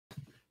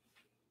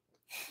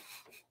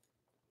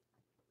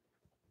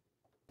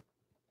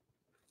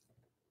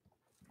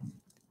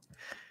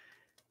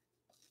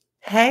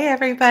Hey,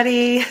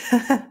 everybody.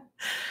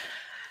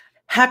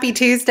 Happy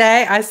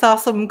Tuesday. I saw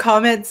some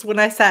comments when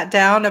I sat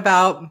down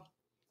about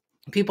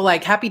people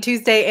like happy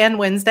Tuesday and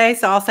Wednesday.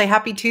 So I'll say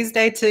happy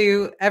Tuesday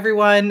to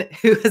everyone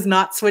who has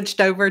not switched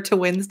over to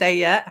Wednesday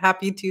yet.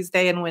 Happy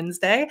Tuesday and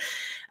Wednesday.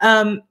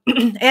 And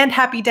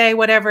happy day,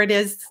 whatever it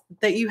is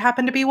that you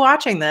happen to be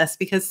watching this,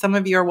 because some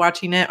of you are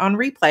watching it on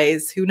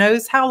replays. Who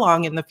knows how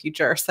long in the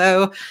future?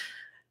 So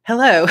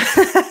hello.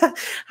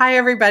 Hi,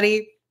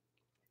 everybody.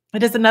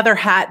 It is another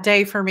hat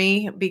day for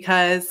me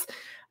because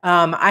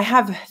I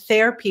have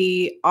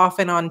therapy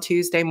often on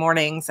Tuesday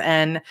mornings,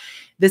 and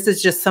this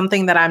is just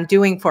something that I'm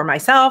doing for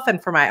myself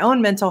and for my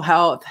own mental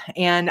health.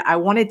 And I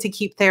wanted to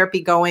keep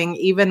therapy going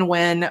even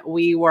when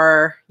we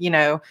were,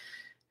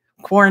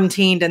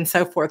 quarantined and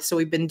so forth. So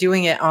we've been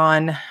doing it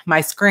on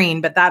my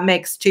screen, but that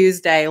makes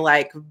Tuesday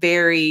like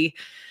very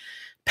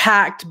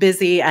packed,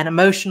 busy, and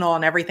emotional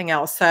and everything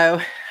else.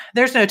 So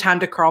there's no time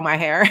to curl my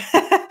hair.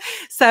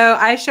 So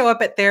I show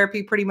up at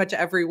therapy pretty much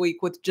every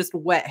week with just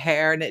wet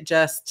hair, and it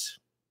just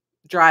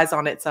dries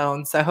on its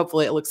own. So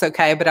hopefully it looks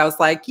okay. But I was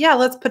like, yeah,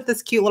 let's put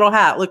this cute little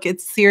hat. Look,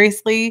 it's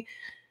seriously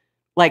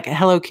like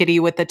Hello Kitty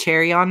with the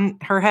cherry on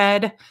her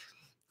head.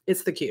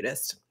 It's the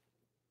cutest.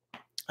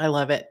 I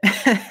love it.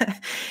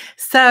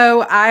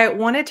 So I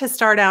wanted to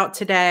start out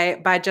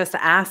today by just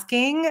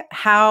asking,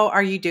 how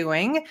are you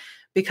doing?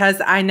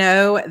 Because I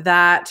know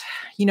that,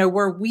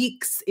 we're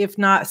weeks, if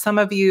not some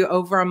of you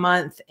over a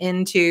month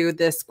into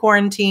this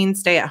quarantine,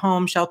 stay at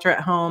home, shelter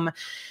at home.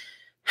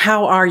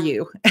 How are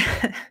you?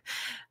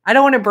 I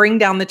don't want to bring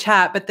down the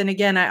chat, but then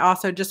again, I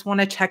also just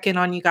want to check in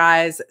on you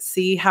guys,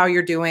 see how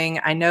you're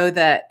doing. I know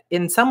that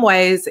in some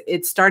ways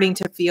it's starting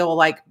to feel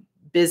like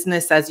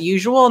business as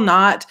usual,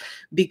 not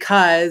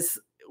because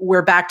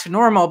we're back to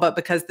normal, but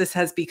because this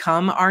has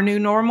become our new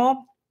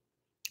normal.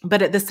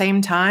 But at the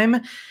same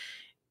time,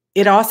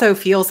 it also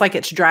feels like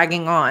it's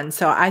dragging on.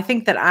 So I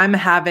think that I'm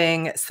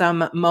having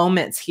some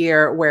moments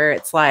here where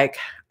it's like,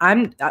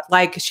 I'm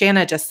like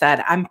Shanna just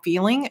said, I'm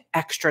feeling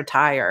extra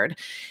tired.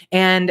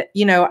 And,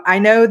 I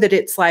know that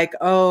it's like,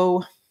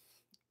 we're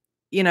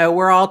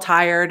all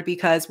tired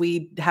because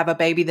we have a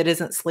baby that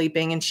isn't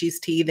sleeping and she's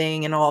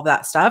teething and all of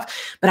that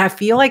stuff. But I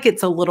feel like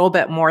it's a little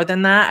bit more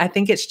than that. I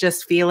think it's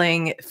just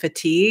feeling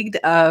fatigued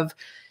of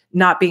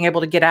not being able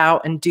to get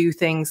out and do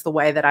things the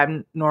way that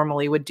I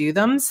normally would do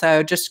them.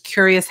 So just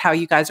curious how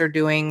you guys are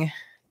doing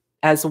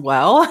as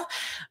well.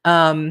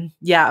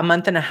 Yeah, a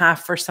month and a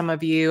half for some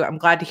of you. I'm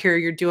glad to hear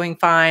you're doing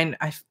fine.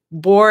 I'm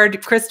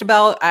bored.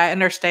 Christabel, I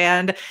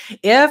understand.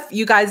 If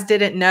you guys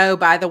didn't know,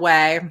 by the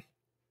way,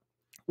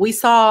 we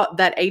saw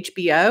that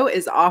HBO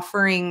is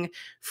offering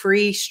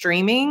free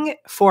streaming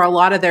for a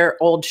lot of their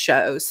old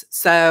shows.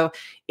 So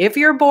if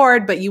you're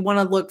bored, but you want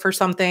to look for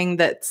something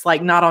that's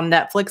like not on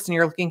Netflix and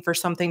you're looking for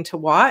something to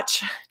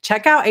watch,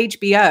 check out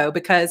HBO,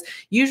 because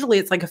usually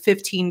it's like a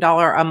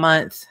 $15 a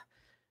month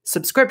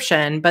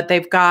subscription, but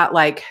they've got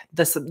like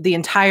the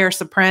entire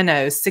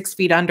Sopranos, 6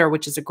 Feet Under,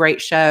 which is a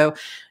great show.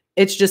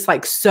 It's just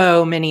like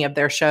so many of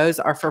their shows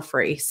are for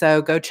free.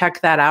 So go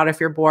check that out if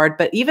you're bored.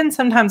 But even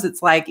sometimes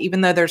it's like, even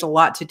though there's a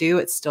lot to do,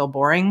 it's still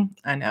boring.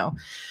 I know.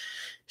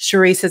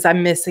 Cherie says,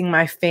 I'm missing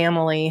my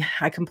family.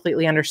 I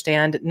completely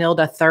understand.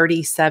 Nilda,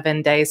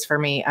 37 days for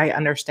me. I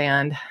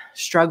understand.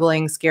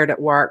 Struggling, scared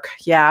at work.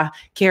 Yeah.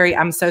 Carrie,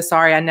 I'm so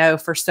sorry. I know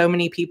for so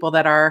many people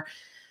that are,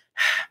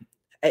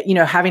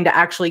 having to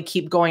actually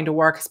keep going to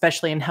work,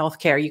 especially in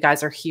healthcare, you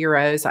guys are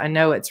heroes. I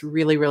know it's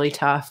really, really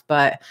tough,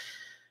 but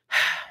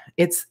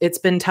it's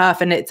been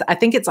tough. And I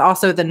think it's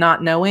also the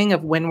not knowing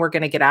of when we're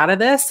going to get out of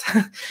this.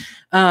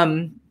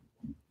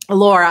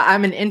 Laura,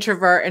 I'm an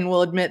introvert and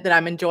will admit that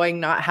I'm enjoying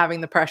not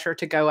having the pressure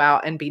to go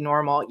out and be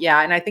normal.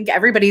 Yeah. And I think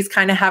everybody's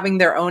kind of having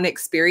their own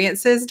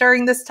experiences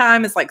during this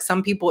time. It's like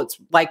some people, it's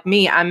like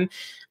me, I'm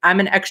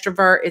an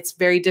extrovert. It's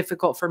very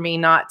difficult for me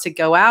not to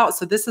go out.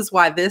 So this is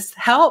why this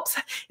helps.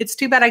 It's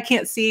too bad I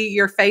can't see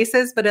your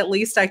faces, but at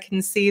least I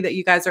can see that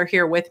you guys are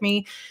here with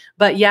me.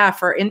 But yeah,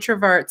 for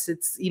introverts,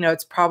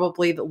 it's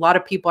probably a lot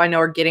of people I know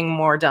are getting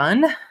more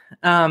done.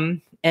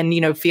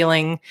 And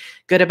feeling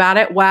good about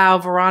it. Wow,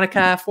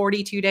 Veronica,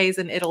 42 days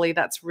in Italy.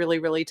 That's really,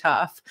 really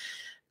tough.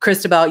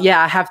 Christabel,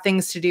 yeah, I have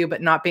things to do,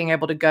 but not being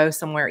able to go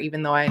somewhere,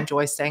 even though I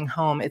enjoy staying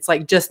home. It's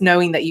like just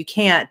knowing that you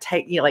can't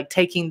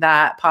taking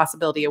that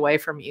possibility away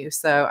from you.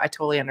 So I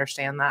totally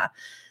understand that.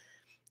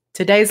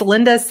 Today's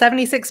Linda's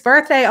 76th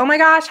birthday. Oh my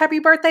gosh, happy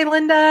birthday,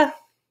 Linda.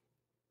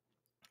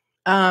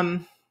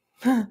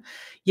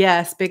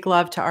 Yes, big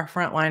love to our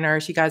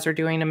frontliners. You guys are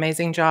doing an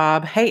amazing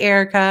job. Hey,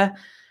 Erica.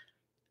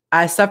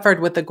 I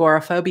suffered with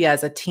agoraphobia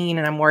as a teen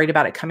and I'm worried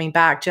about it coming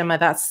back. Gemma,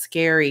 that's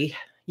scary.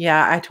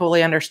 Yeah, I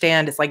totally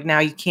understand. It's like now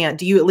you can't.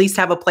 Do you at least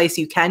have a place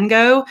you can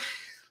go?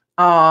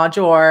 Oh,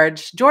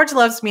 George. George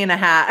loves me in a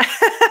hat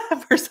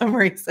for some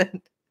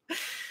reason.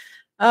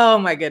 Oh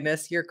my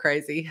goodness, you're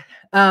crazy.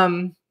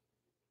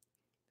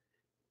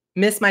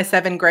 Miss my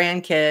 7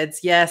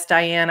 grandkids. Yes,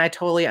 Diane, I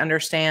totally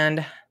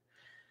understand.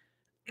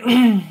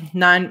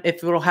 None,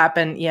 if it'll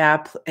happen.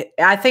 Yeah.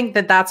 I think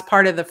that that's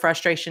part of the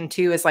frustration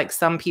too, is like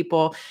some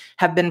people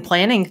have been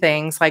planning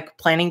things like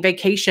planning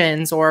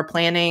vacations or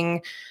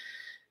planning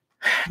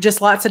just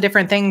lots of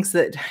different things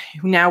that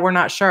now we're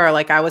not sure.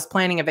 Like I was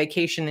planning a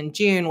vacation in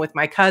June with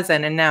my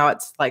cousin, and now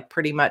it's like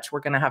pretty much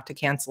we're going to have to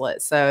cancel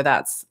it. So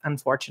that's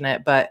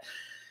unfortunate, but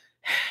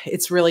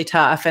it's really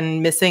tough,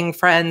 and missing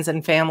friends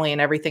and family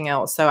and everything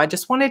else. So I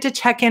just wanted to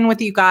check in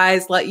with you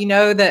guys, let you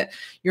know that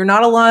you're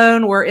not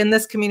alone. We're in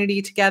this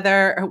community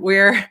together.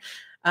 We're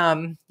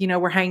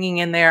we're hanging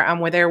in there.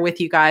 We're there with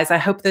you guys. I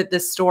hope that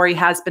this story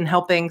has been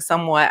helping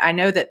somewhat. I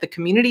know that the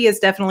community is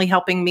definitely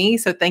helping me.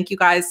 So thank you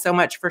guys so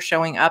much for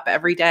showing up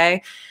every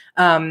day.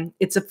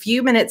 It's a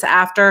few minutes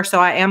after, so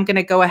I am going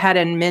to go ahead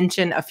and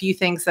mention a few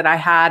things that I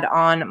had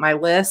on my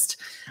list.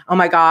 Oh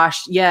my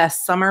gosh.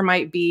 Yes. Summer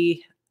might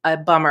be a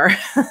bummer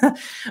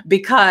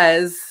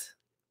because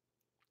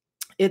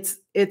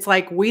it's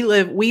like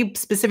we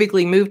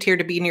specifically moved here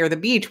to be near the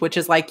beach, which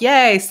is like,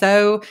 yay,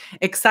 so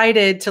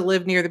excited to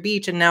live near the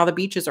beach. And now the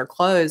beaches are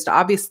closed.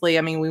 Obviously,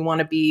 I mean, we want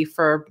to be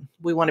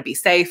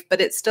safe, but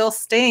it still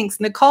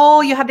stinks.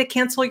 Nicole, you had to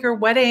cancel your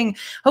wedding.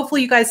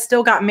 Hopefully you guys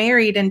still got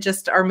married and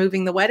just are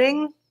moving the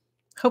wedding.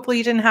 Hopefully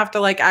you didn't have to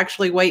like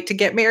actually wait to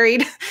get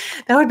married.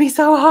 That would be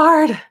so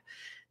hard.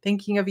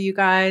 Thinking of you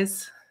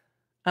guys.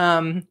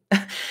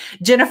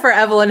 Jennifer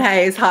Evelyn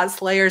Hayes, Hot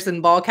Slayers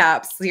and Ball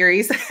Caps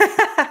series.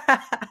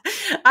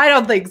 I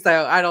don't think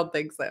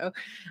so.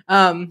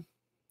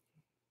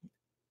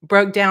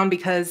 Broke down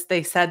because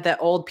they said that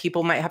old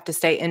people might have to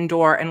stay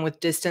indoor and with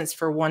distance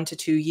for 1 to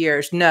 2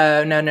 years.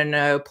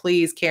 No.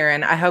 Please,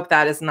 Karen. I hope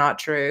that is not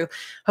true.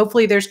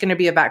 Hopefully there's going to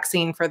be a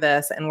vaccine for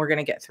this and we're going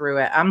to get through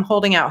it. I'm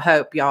holding out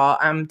hope, y'all.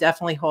 I'm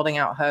definitely holding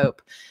out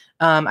hope.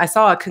 I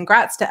saw a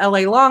congrats to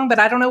LA Long, but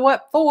I don't know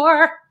what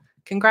for.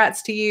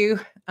 Congrats to you.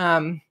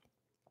 All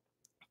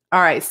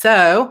right.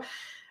 So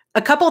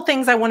a couple of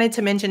things I wanted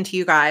to mention to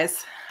you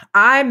guys.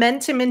 I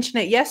meant to mention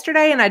it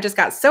yesterday and I just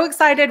got so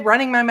excited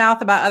running my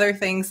mouth about other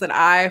things that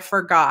I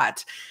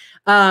forgot.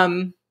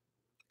 I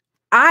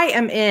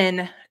am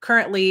in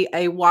currently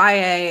a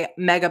YA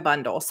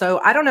MegaBundle. So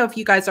I don't know if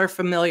you guys are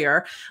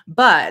familiar,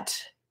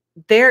 but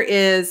there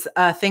is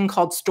a thing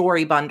called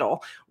Story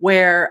Bundle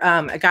where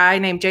a guy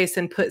named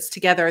Jason puts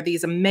together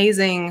these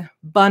amazing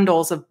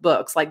bundles of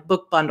books, like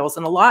book bundles.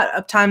 And a lot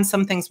of times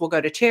some things will go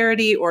to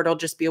charity or it'll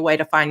just be a way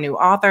to find new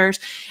authors.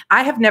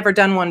 I have never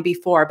done one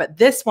before, but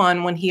this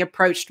one, when he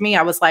approached me,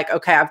 I was like,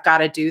 okay, I've got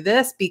to do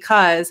this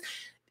because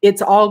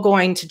it's all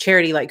going to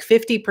charity. Like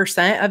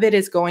 50% of it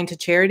is going to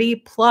charity.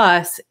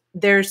 Plus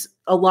there's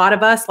a lot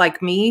of us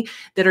like me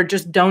that are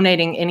just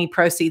donating any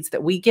proceeds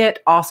that we get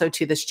also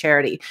to this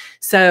charity.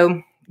 So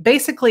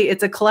basically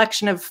it's a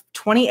collection of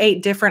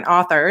 28 different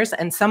authors,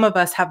 and some of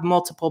us have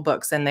multiple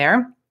books in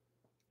there.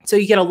 So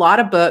you get a lot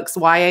of books,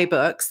 YA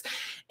books,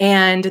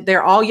 and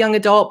they're all young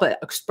adult,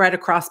 but spread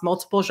across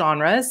multiple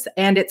genres,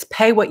 and it's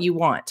pay what you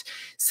want.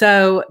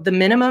 So the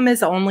minimum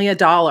is only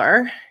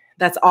 $1.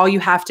 That's all you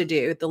have to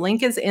do. The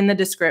link is in the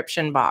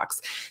description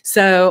box.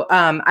 So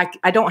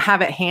I don't have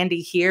it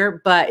handy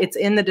here, but it's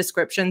in the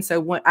description.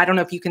 So I don't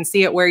know if you can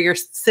see it where you're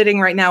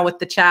sitting right now with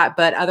the chat,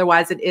 but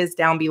otherwise it is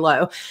down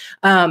below.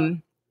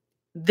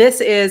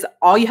 This is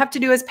all you have to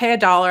do is pay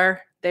 $1.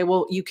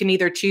 You can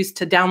either choose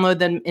to download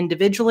them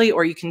individually,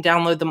 or you can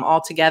download them all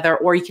together,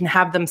 or you can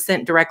have them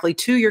sent directly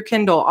to your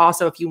Kindle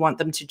also if you want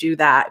them to do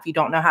that, if you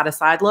don't know how to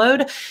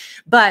sideload.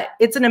 But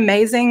it's an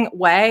amazing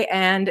way,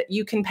 and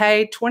you can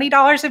pay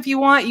 $20 if you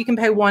want. You can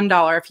pay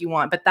 $1 if you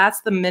want, but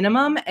that's the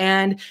minimum,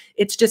 and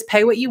it's just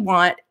pay what you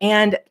want.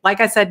 And like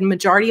I said,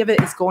 majority of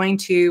it is going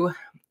to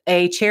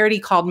a charity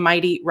called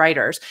Mighty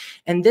Writers.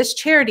 And this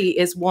charity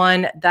is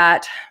one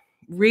that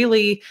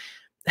really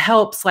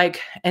helps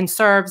and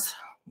serves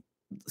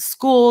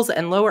schools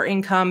and lower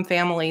income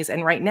families.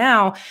 And right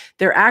now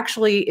they're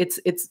actually, it's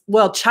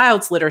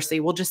child's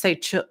literacy. We'll just say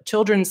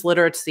children's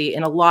literacy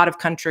in a lot of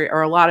country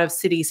or a lot of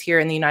cities here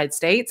in the United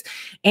States.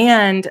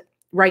 And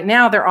right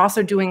now they're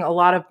also doing a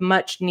lot of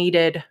much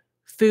needed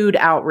food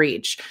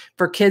outreach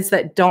for kids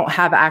that don't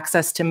have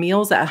access to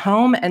meals at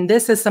home. And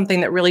this is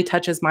something that really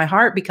touches my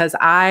heart because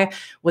I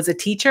was a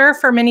teacher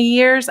for many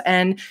years,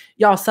 and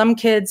y'all, some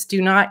kids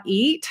do not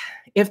eat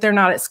if they're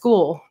not at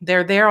school.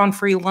 They're there on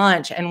free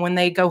lunch, and when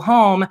they go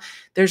home,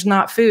 there's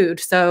not food.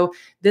 So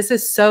this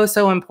is so,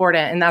 so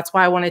important. And that's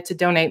why I wanted to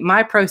donate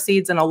my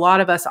proceeds. And a lot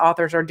of us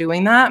authors are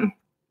doing that.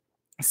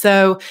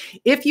 So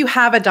if you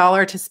have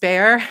 $1 to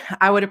spare,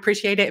 I would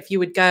appreciate it if you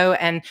would go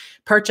and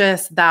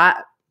purchase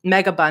that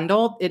mega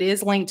bundle. It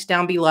is linked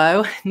down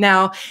below.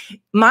 Now,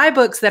 my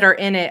books that are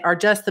in it are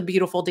just the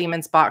Beautiful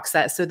Demons box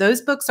set. So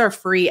those books are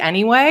free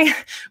anyway,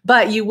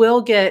 but you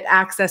will get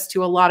access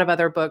to a lot of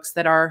other books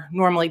that are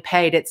normally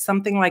paid. It's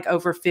something like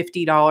over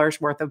 $50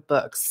 worth of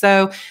books.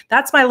 So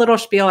that's my little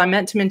spiel. I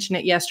meant to mention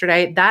it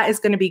yesterday. That is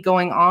going to be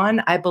going on,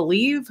 I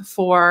believe,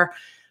 for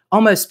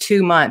almost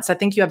 2 months. I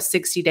think you have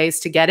 60 days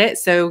to get it.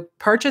 So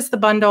purchase the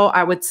bundle.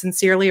 I would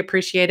sincerely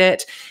appreciate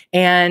it.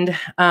 And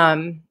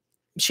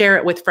share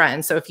it with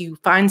friends. So if you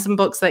find some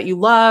books that you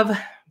love,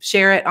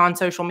 share it on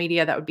social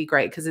media, that would be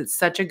great because it's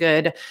such a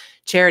good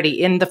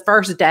charity. In the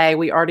first day,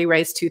 we already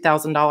raised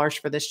 $2,000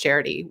 for this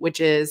charity,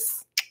 which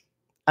is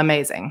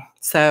amazing.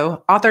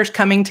 So authors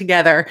coming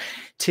together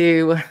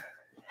to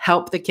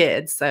help the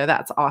kids. So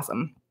that's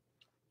awesome.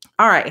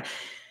 All right.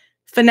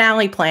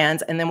 Finale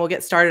plans, and then we'll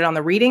get started on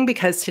the reading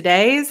because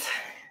today's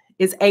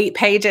is 8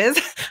 pages.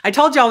 I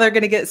told y'all they're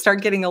going to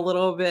start getting a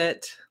little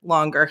bit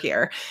longer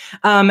here.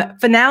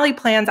 Finale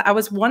plans. I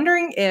was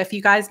wondering if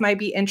you guys might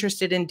be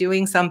interested in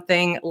doing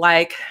something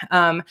like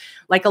a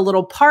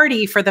little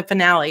party for the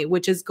finale,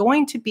 which is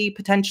going to be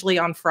potentially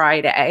on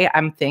Friday.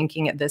 I'm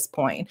thinking at this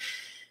point.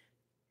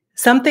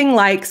 Something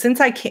like, since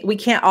we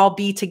can't all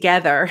be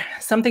together,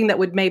 something that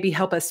would maybe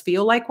help us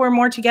feel like we're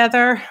more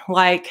together.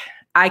 Like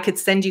I could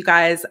send you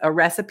guys a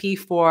recipe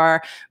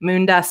for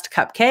moon dust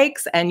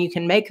cupcakes and you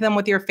can make them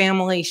with your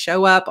family,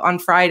 show up on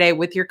Friday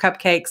with your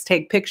cupcakes,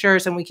 take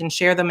pictures, and we can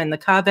share them in the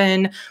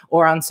coven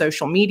or on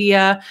social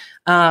media.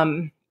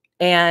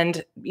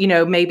 And,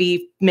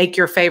 maybe make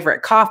your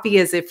favorite coffee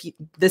as if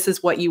this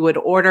is what you would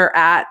order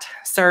at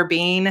Sir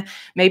Bean.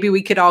 Maybe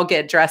we could all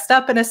get dressed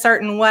up in a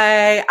certain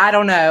way. I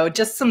don't know.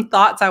 Just some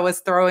thoughts I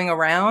was throwing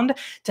around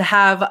to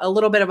have a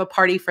little bit of a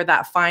party for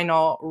that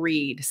final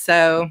read.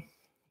 So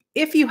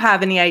if you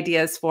have any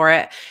ideas for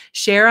it,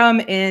 share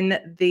them in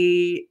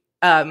the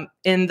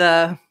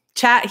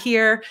chat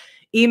here.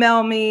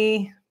 Email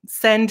me,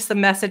 send some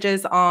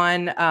messages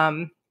on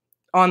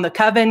the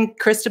coven.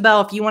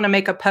 Christabel, if you want to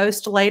make a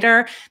post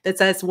later that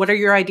says, what are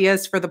your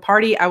ideas for the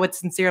party? I would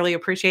sincerely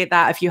appreciate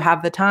that if you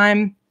have the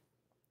time.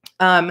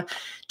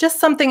 Just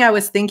something I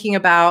was thinking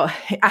about.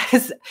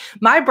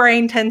 My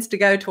brain tends to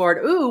go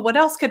toward, ooh, what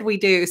else could we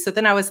do? So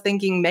then I was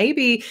thinking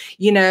maybe,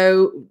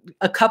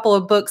 a couple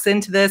of books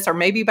into this, or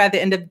maybe by the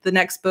end of the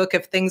next book,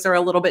 if things are a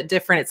little bit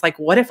different, it's like,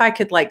 what if I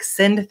could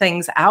send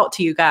things out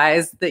to you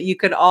guys that you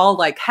could all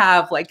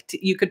have,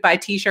 you could buy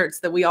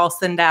t-shirts that we all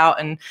send out.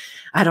 And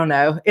I don't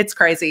know, it's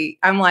crazy.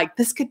 I'm like,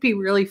 this could be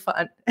really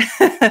fun.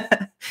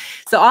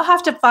 So I'll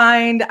have to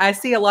I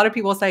see a lot of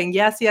people saying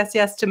yes, yes,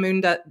 yes to moon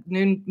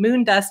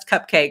dust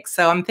cupcakes.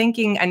 So I'm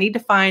thinking I need to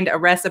find a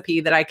recipe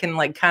that I can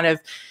kind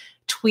of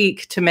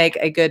tweak to make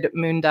a good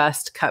moon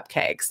dust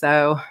cupcake.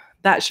 So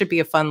that should be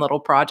a fun little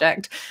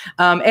project,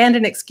 and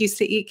an excuse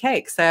to eat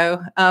cake.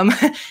 So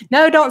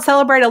no, don't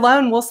celebrate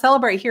alone. We'll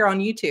celebrate here on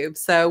YouTube.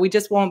 So we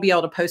just won't be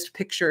able to post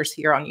pictures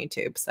here on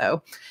YouTube.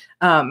 So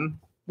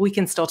we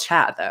can still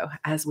chat though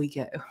as we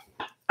go.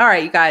 All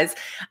right, you guys,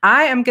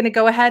 I am going to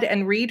go ahead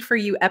and read for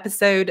you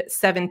episode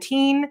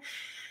 17.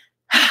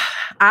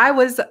 I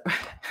was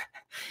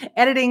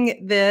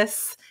editing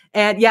this,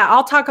 and yeah,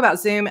 I'll talk about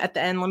Zoom at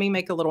the end. Let me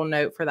make a little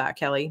note for that,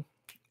 Kelly.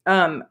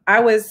 I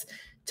was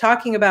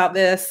talking about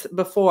this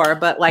before,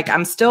 but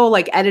I'm still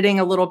editing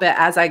a little bit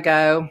as I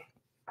go.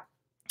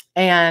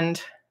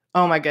 And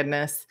oh my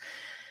goodness.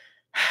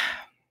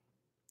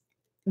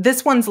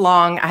 This one's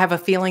long. I have a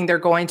feeling they're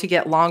going to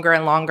get longer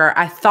and longer.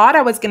 I thought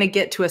I was going to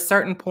get to a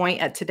certain point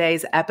at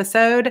today's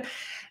episode,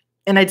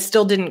 and I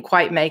still didn't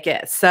quite make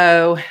it.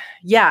 So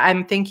yeah,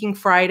 I'm thinking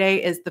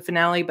Friday is the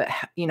finale, but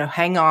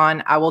hang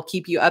on. I will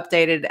keep you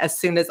updated as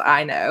soon as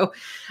I know.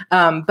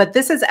 But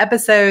this is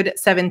episode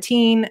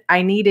 17.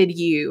 I needed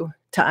you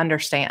to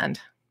understand.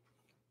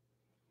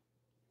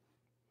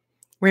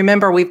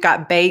 Remember, we've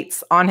got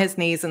Bates on his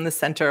knees in the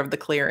center of the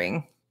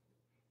clearing.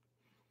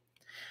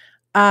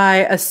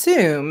 I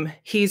assume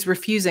he's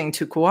refusing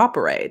to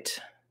cooperate,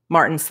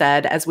 Martin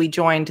said as we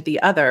joined the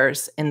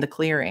others in the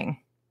clearing.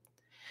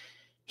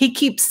 He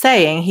keeps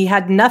saying he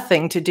had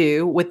nothing to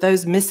do with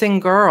those missing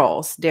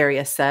girls,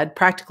 Darius said,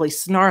 practically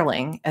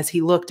snarling as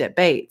he looked at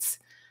Bates.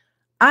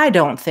 I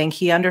don't think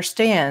he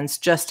understands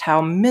just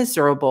how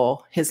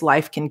miserable his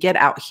life can get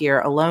out here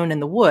alone in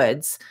the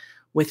woods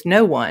with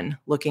no one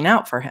looking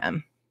out for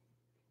him.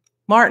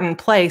 Martin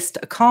placed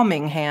a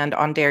calming hand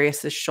on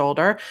Darius's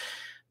shoulder.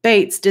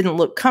 Bates didn't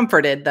look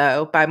comforted,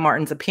 though, by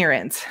Martin's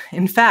appearance.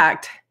 In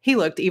fact, he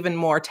looked even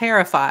more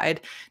terrified,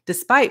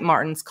 despite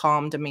Martin's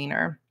calm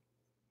demeanor.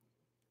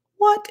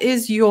 What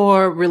is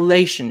your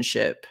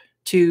relationship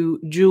to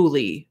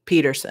Julie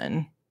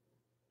Peterson?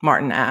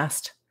 Martin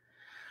asked.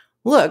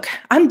 Look,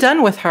 I'm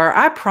done with her,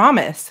 I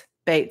promise,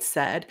 Bates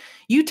said.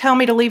 You tell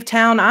me to leave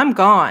town, I'm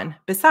gone.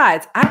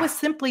 Besides, I was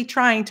simply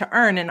trying to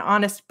earn an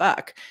honest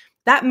buck.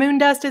 That moon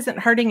dust isn't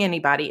hurting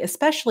anybody,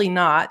 especially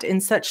not in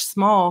such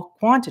small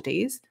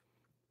quantities.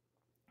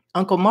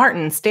 Uncle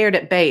Martin stared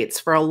at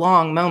Bates for a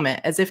long moment,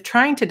 as if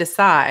trying to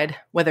decide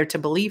whether to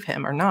believe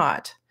him or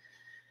not.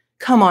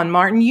 Come on,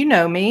 Martin, you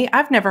know me.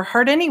 I've never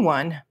hurt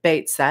anyone,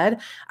 Bates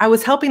said. I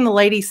was helping the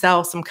lady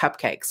sell some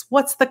cupcakes.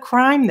 What's the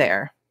crime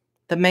there?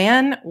 The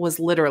man was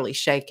literally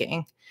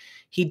shaking.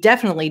 He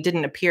definitely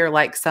didn't appear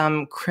like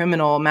some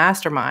criminal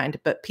mastermind,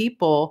 but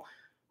people,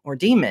 or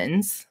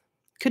demons,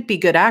 could be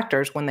good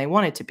actors when they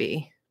wanted to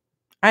be.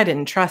 I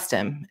didn't trust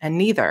him, and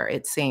neither,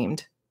 it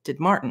seemed, did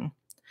Martin.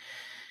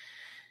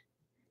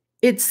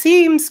 It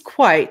seems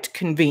quite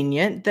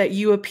convenient that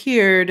you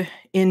appeared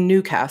in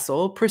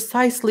Newcastle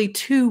precisely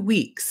 2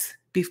 weeks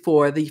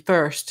before the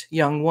first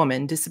young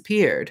woman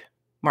disappeared,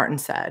 Martin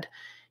said.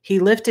 He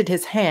lifted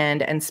his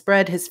hand and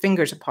spread his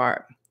fingers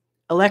apart.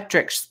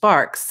 Electric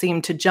sparks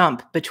seemed to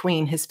jump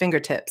between his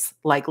fingertips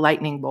like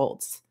lightning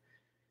bolts.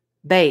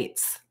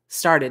 Bates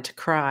started to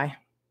cry.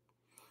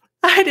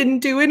 I didn't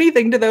do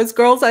anything to those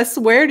girls, I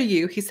swear to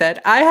you, he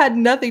said. I had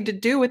nothing to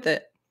do with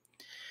it.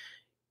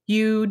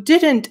 You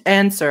didn't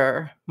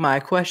answer my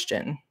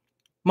question.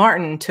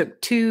 Martin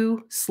took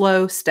 2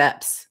 slow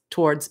steps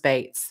towards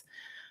Bates.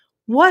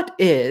 What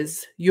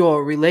is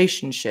your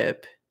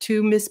relationship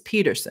to Miss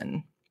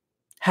Peterson?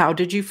 How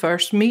did you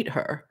first meet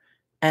her?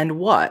 And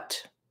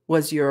what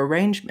was your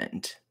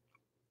arrangement?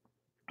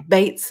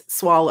 Bates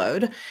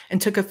swallowed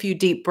and took a few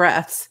deep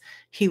breaths.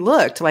 He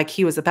looked like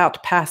he was about to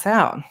pass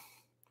out.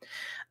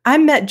 I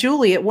met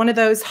Julie at one of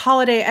those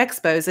holiday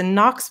expos in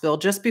Knoxville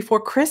just before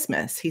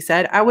Christmas, he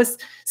said. I was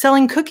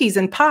selling cookies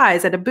and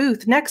pies at a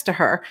booth next to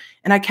her,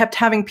 and I kept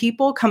having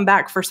people come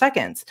back for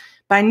seconds.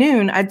 By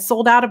noon, I'd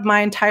sold out of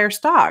my entire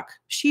stock.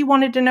 She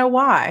wanted to know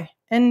why,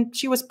 and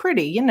she was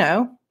pretty, you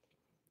know.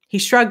 He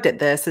shrugged at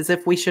this as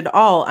if we should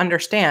all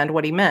understand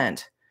what he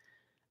meant.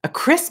 A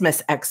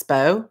Christmas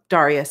expo?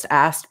 Darius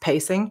asked,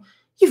 pacing.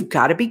 You've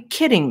got to be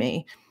kidding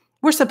me.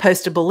 We're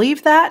supposed to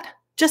believe that?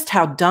 Just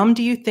how dumb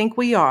do you think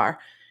we are?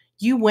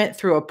 You went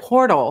through a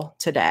portal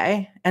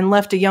today and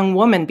left a young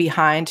woman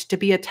behind to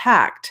be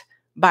attacked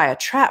by a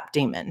trap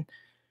demon.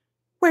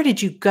 Where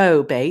did you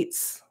go,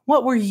 Bates?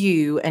 What were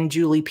you and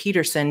Julie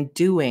Peterson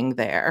doing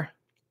there?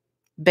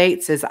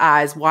 Bates's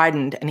eyes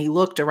widened and he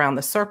looked around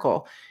the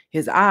circle,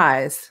 his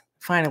eyes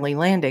finally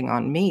landing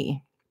on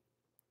me.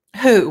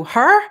 Who,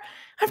 her?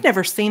 I've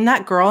never seen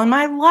that girl in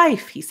my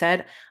life, he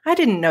said. I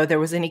didn't know there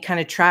was any kind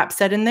of trap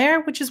set in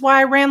there, which is why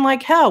I ran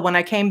like hell when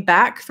I came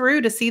back through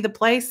to see the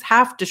place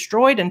half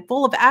destroyed and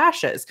full of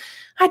ashes.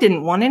 I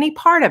didn't want any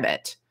part of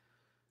it.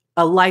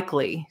 A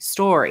likely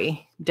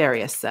story,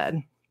 Darius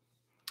said.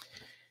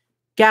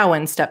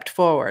 Gowan stepped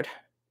forward.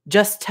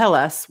 Just tell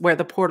us where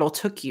the portal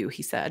took you,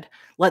 he said.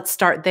 Let's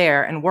start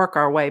there and work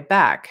our way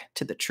back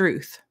to the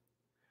truth.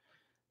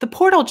 The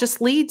portal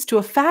just leads to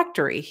a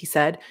factory, he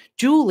said.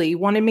 Julie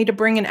wanted me to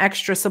bring an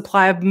extra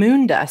supply of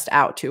moon dust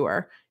out to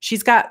her.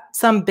 She's got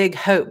some big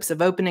hopes of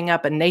opening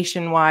up a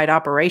nationwide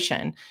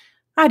operation.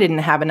 I didn't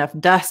have enough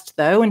dust,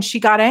 though, and she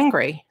got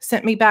angry,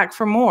 sent me back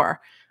for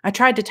more. I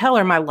tried to tell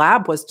her my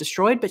lab was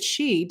destroyed, but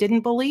she didn't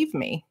believe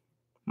me.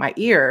 My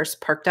ears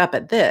perked up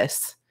at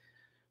this.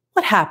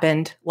 What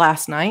happened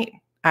last night?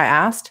 I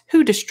asked.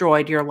 Who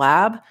destroyed your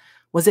lab?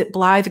 Was it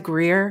Blythe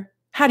Greer?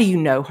 How do you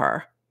know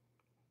her?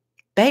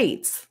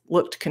 Bates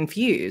looked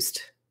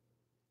confused.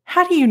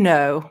 How do you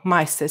know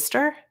my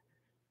sister?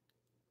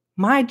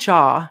 My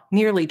jaw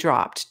nearly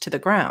dropped to the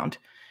ground.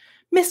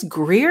 Miss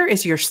Greer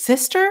is your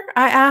sister?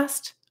 I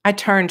asked. I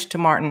turned to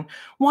Martin.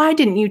 Why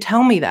didn't you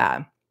tell me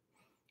that?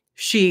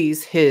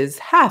 She's his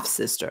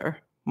half-sister,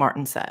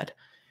 Martin said.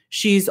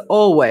 She's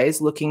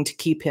always looking to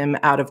keep him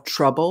out of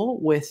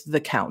trouble with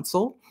the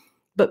council,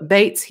 but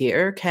Bates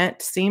here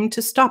can't seem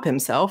to stop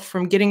himself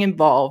from getting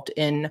involved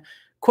in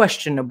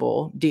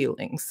questionable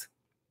dealings.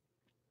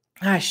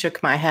 I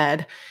shook my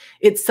head.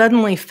 It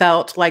suddenly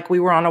felt like we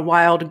were on a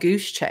wild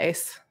goose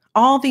chase.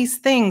 All these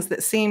things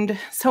that seemed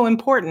so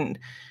important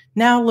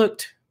now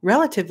looked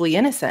relatively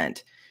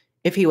innocent,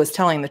 if he was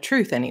telling the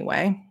truth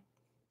anyway.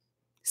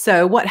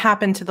 So what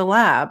happened to the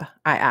lab?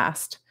 I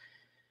asked.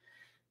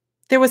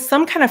 There was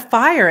some kind of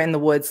fire in the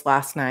woods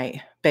last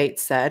night,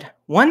 Bates said.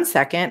 1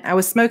 second, I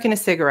was smoking a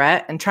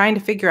cigarette and trying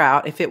to figure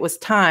out if it was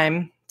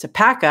time to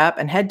pack up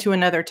and head to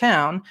another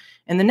town,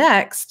 and the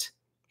next,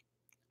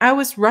 I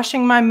was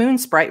rushing my moon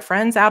sprite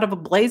friends out of a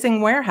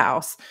blazing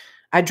warehouse.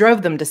 I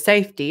drove them to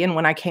safety, and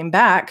when I came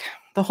back,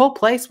 the whole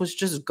place was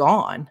just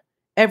gone.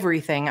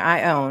 Everything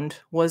I owned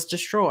was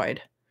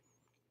destroyed.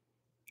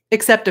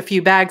 Except a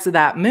few bags of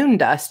that moon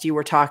dust you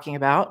were talking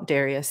about,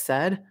 Darius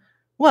said.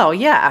 Well,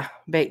 yeah,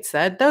 Bates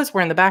said. Those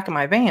were in the back of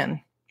my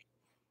van.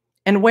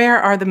 And where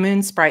are the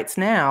moon sprites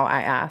now?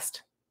 I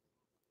asked.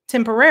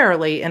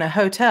 Temporarily in a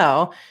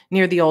hotel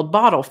near the old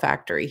bottle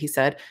factory, he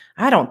said.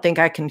 I don't think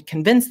I can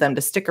convince them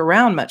to stick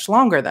around much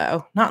longer,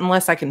 though, not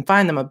unless I can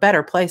find them a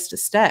better place to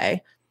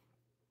stay.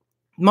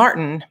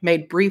 Martin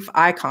made brief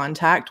eye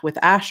contact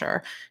with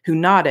Asher, who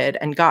nodded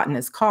and got in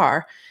his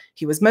car.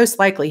 He was most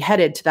likely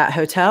headed to that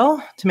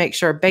hotel to make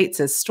sure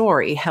Bates's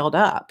story held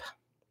up.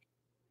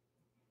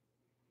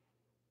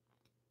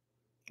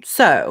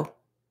 So,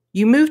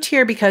 you moved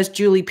here because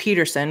Julie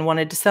Peterson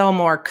wanted to sell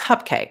more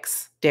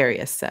cupcakes,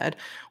 Darius said.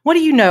 What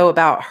do you know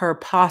about her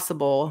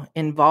possible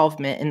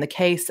involvement in the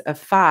case of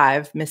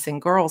 5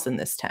 missing girls in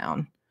this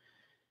town?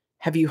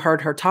 Have you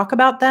heard her talk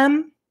about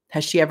them?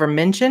 Has she ever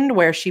mentioned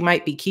where she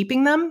might be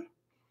keeping them?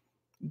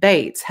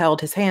 Bates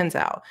held his hands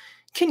out.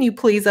 Can you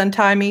please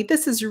untie me?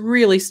 This is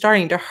really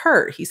starting to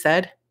hurt, he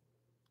said.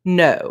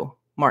 No,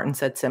 Martin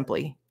said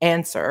simply.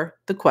 Answer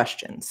the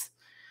questions.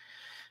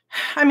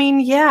 I mean,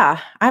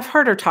 yeah, I've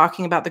heard her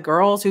talking about the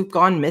girls who've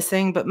gone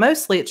missing, but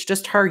mostly it's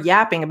just her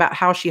yapping about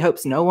how she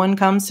hopes no one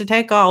comes to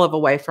take Olive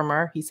away from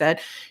her, he said.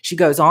 She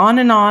goes on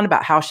and on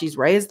about how she's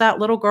raised that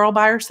little girl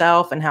by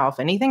herself and how if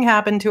anything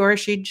happened to her,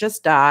 she'd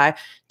just die.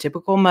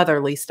 Typical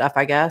motherly stuff,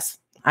 I guess.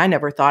 I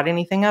never thought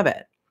anything of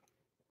it.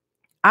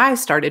 I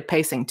started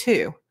pacing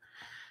too.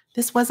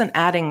 This wasn't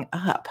adding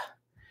up.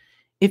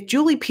 If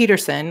Julie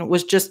Peterson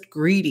was just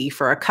greedy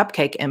for a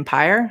cupcake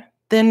empire,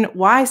 then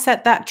why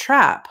set that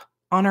trap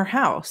on her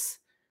house?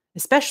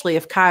 Especially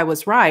if Kai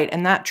was right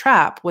and that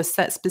trap was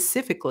set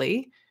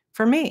specifically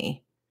for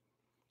me.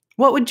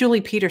 What would Julie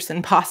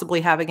Peterson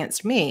possibly have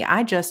against me?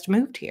 I just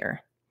moved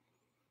here.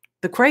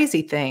 The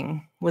crazy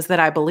thing was that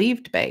I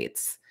believed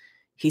Bates.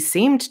 He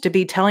seemed to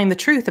be telling the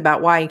truth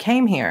about why he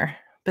came here,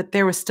 but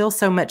there was still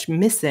so much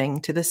missing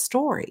to this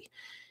story.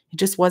 It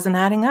just wasn't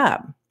adding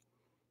up.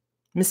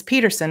 Miss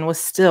Peterson was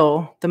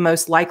still the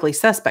most likely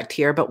suspect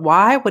here, but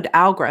why would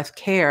Algreth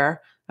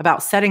care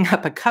about setting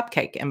up a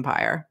cupcake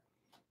empire?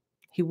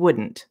 He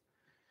wouldn't.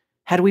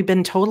 Had we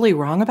been totally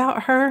wrong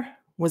about her?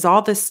 Was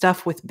all this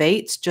stuff with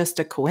Bates just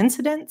a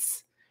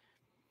coincidence?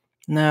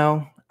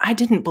 No, I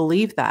didn't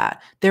believe that.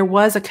 There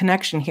was a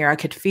connection here. I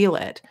could feel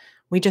it.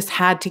 We just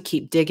had to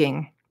keep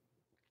digging.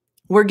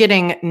 We're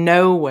getting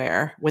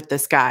nowhere with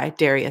this guy,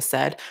 Darius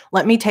said.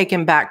 Let me take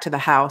him back to the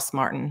house,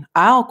 Martin.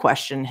 I'll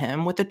question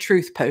him with a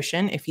truth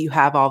potion if you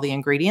have all the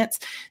ingredients.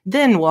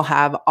 Then we'll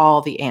have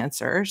all the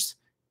answers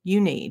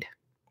you need.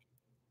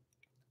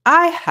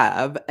 I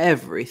have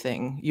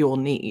everything you'll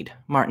need,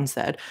 Martin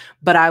said,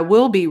 but I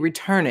will be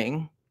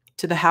returning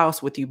to the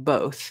house with you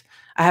both.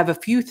 I have a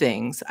few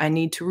things I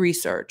need to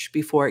research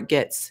before it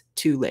gets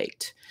too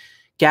late.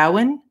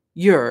 Gowan,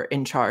 you're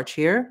in charge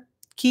here.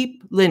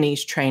 Keep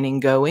Linny's training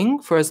going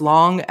for as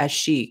long as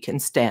she can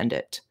stand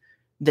it.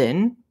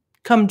 Then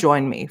come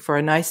join me for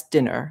a nice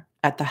dinner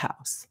at the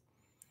house.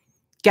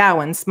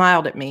 Gowan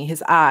smiled at me,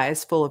 his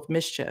eyes full of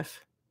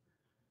mischief.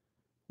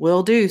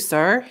 Will do,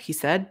 sir, he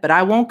said, but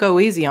I won't go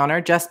easy on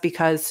her just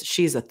because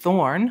she's a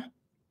thorn.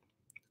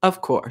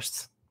 Of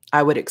course.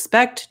 I would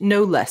expect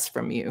no less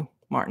from you,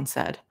 Martin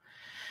said.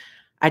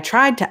 I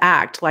tried to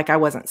act like I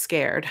wasn't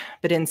scared,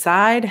 but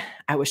inside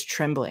I was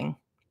trembling.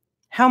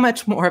 How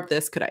much more of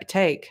this could I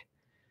take?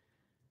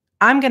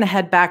 I'm going to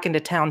head back into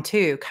town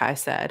too, Kai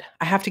said.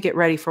 I have to get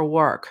ready for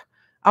work.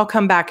 I'll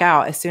come back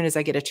out as soon as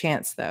I get a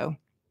chance, though.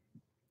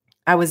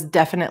 I was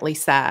definitely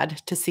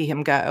sad to see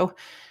him go.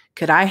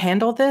 Could I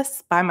handle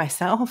this by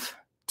myself?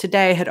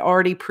 Today had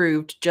already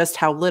proved just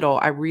how little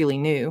I really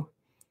knew.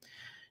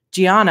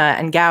 Gianna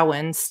and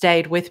Gowan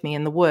stayed with me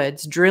in the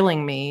woods,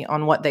 drilling me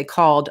on what they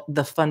called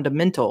the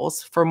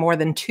fundamentals for more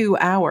than 2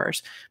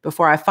 hours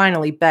before I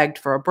finally begged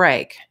for a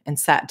break and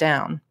sat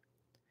down.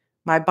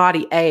 My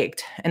body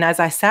ached, and as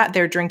I sat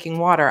there drinking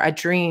water, I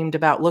dreamed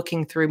about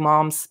looking through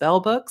Mom's spell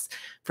books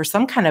for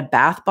some kind of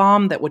bath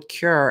bomb that would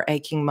cure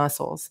aching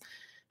muscles.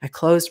 I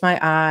closed my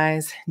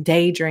eyes,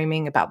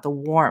 daydreaming about the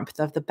warmth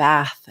of the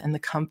bath and the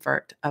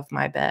comfort of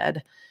my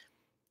bed.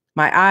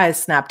 My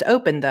eyes snapped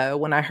open, though,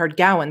 when I heard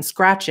Gowan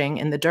scratching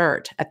in the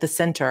dirt at the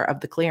center of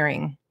the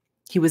clearing.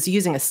 He was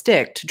using a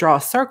stick to draw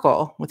a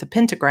circle with a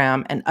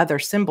pentagram and other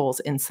symbols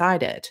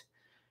inside it.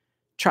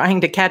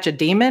 Trying to catch a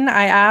demon?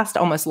 I asked,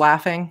 almost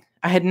laughing.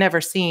 I had never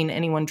seen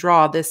anyone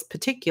draw this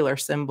particular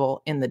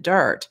symbol in the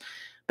dirt,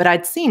 but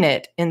I'd seen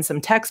it in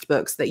some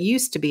textbooks that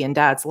used to be in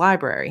Dad's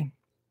library.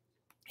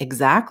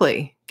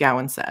 Exactly,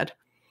 Gowan said.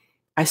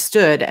 I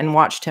stood and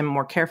watched him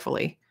more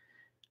carefully.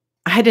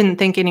 I didn't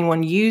think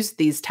anyone used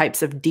these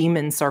types of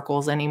demon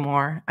circles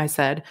anymore, I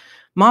said.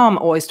 Mom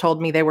always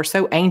told me they were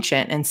so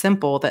ancient and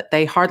simple that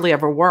they hardly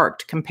ever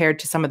worked compared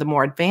to some of the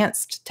more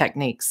advanced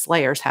techniques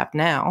slayers have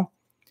now.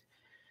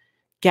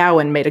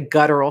 Gowan made a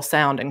guttural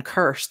sound and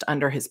cursed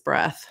under his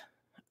breath.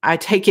 I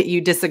take it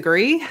you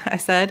disagree, I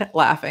said,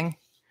 laughing.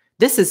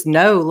 This is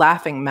no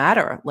laughing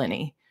matter,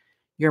 Linny.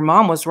 Your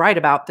mom was right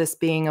about this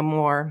being a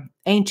more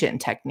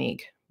ancient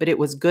technique, but it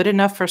was good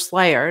enough for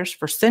slayers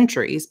for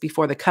centuries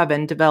before the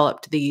Coven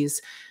developed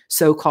these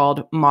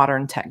so-called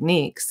modern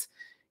techniques,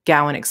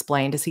 Gowan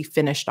explained as he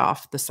finished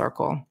off the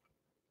circle.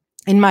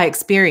 In my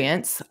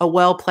experience, a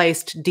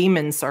well-placed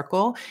demon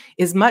circle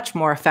is much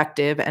more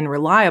effective and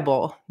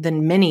reliable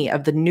than many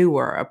of the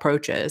newer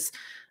approaches.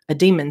 A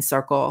demon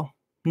circle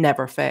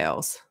never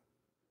fails.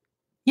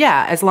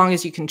 Yeah, as long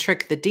as you can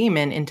trick the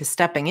demon into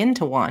stepping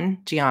into one,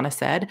 Gianna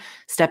said,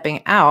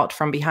 stepping out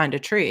from behind a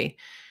tree.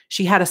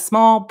 She had a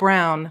small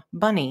brown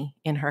bunny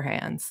in her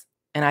hands,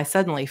 and I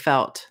suddenly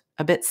felt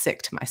a bit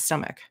sick to my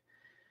stomach.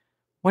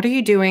 What are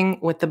you doing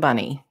with the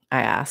bunny?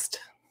 I asked.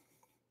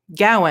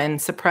 Gowan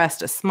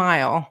suppressed a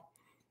smile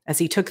as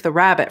he took the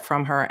rabbit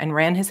from her and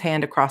ran his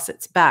hand across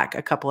its back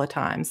a couple of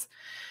times.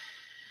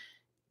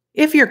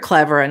 If you're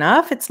clever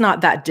enough, it's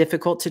not that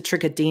difficult to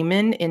trick a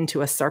demon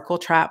into a circle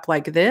trap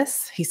like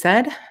this, he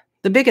said.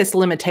 The biggest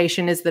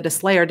limitation is that a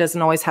slayer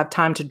doesn't always have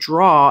time to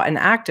draw and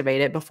activate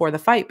it before the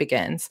fight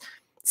begins.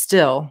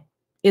 Still,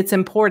 it's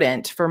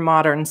important for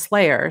modern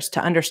slayers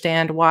to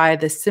understand why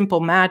this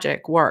simple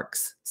magic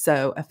works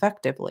so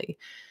effectively.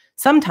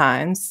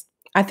 Sometimes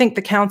I think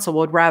the council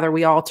would rather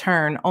we all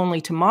turn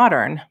only to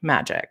modern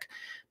magic.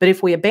 But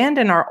if we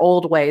abandon our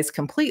old ways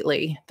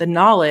completely, the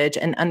knowledge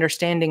and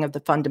understanding of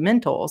the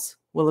fundamentals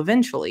will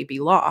eventually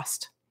be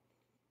lost.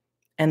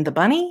 And the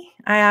bunny?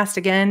 I asked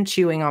again,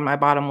 chewing on my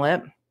bottom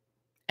lip.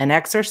 An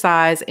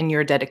exercise in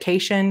your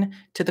dedication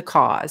to the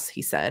cause,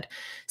 he said.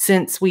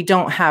 Since we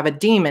don't have a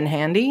demon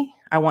handy,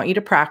 I want you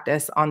to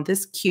practice on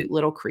this cute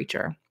little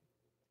creature.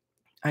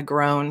 I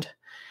groaned.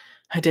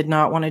 I did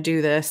not want to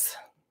do this.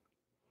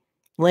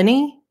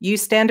 Lenny, you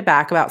stand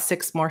back about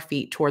 6 more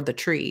feet toward the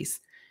trees.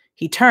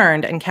 He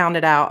turned and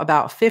counted out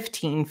about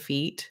 15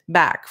 feet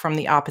back from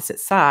the opposite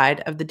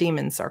side of the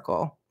demon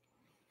circle.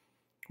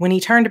 When he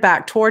turned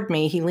back toward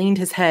me, he leaned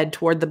his head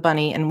toward the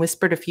bunny and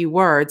whispered a few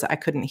words I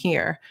couldn't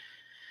hear.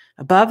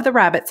 Above the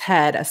rabbit's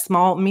head, a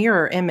small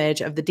mirror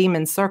image of the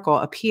demon circle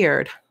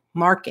appeared,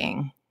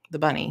 marking the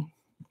bunny.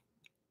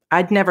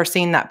 I'd never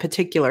seen that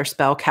particular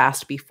spell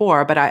cast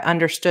before, but I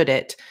understood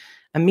it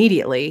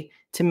immediately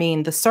to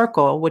mean the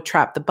circle would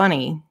trap the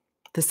bunny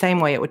the same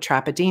way it would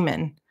trap a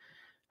demon.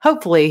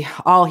 Hopefully,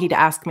 all he'd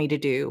ask me to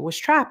do was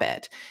trap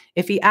it.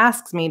 If he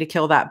asks me to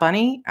kill that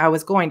bunny, I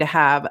was going to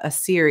have a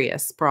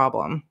serious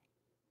problem.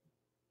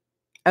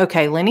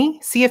 Okay, Lenny,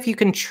 see if you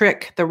can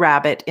trick the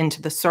rabbit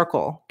into the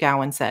circle,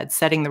 Gowan said,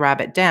 setting the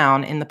rabbit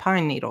down in the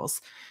pine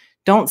needles.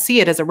 Don't see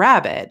it as a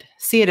rabbit.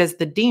 See it as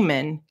the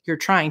demon you're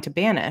trying to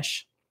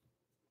banish.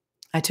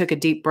 I took a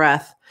deep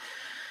breath.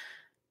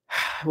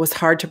 It was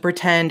hard to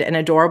pretend an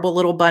adorable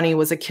little bunny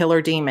was a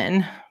killer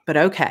demon, but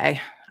okay,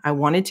 I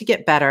wanted to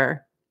get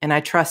better, and I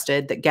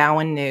trusted that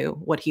Gowan knew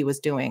what he was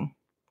doing.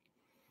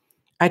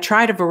 I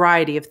tried a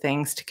variety of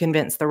things to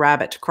convince the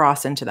rabbit to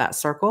cross into that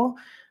circle,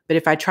 but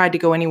if I tried to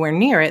go anywhere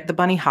near it, the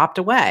bunny hopped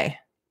away.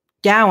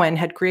 Gowan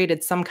had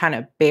created some kind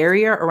of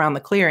barrier around the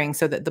clearing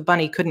so that the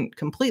bunny couldn't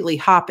completely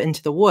hop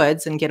into the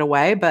woods and get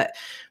away, but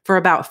for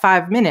about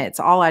 5 minutes,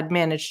 all I'd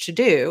managed to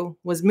do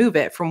was move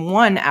it from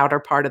one outer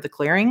part of the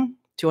clearing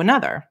to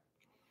another.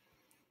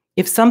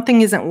 If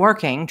something isn't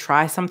working,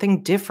 try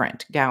something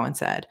different, Gowan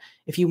said.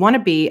 If you want to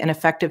be an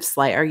effective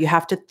slayer, you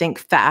have to think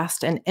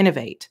fast and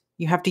innovate.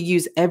 You have to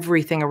use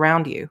everything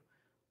around you.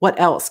 What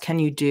else can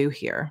you do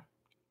here?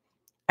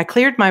 I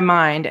cleared my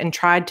mind and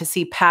tried to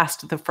see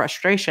past the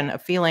frustration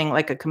of feeling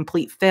like a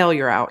complete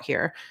failure out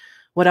here.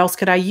 What else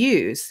could I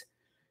use?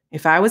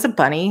 If I was a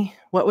bunny,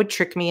 what would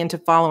trick me into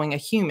following a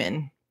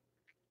human?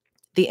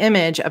 The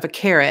image of a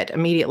carrot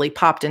immediately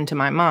popped into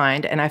my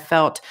mind, and I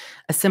felt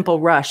a simple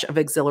rush of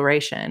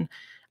exhilaration.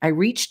 I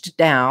reached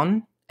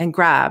down and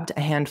grabbed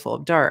a handful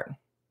of dirt.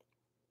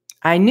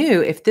 I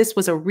knew if this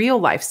was a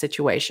real-life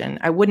situation,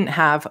 I wouldn't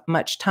have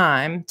much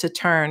time to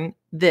turn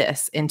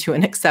this into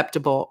an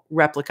acceptable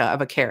replica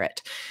of a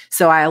carrot.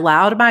 So I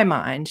allowed my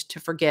mind to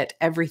forget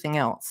everything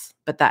else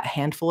but that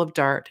handful of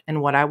dirt and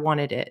what I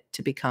wanted it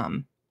to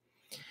become.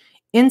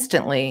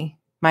 Instantly,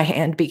 my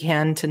hand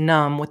began to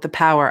numb with the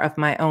power of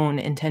my own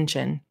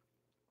intention.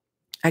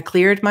 I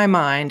cleared my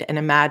mind and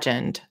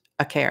imagined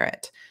a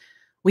carrot.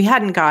 We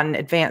hadn't gotten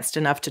advanced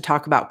enough to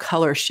talk about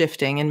color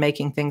shifting and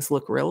making things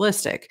look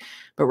realistic,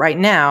 but right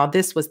now,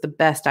 this was the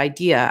best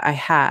idea I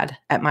had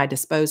at my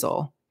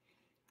disposal.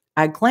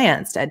 I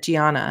glanced at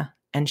Gianna,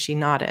 and she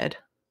nodded.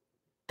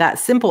 That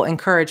simple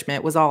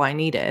encouragement was all I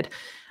needed.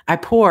 I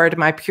poured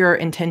my pure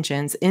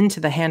intentions into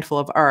the handful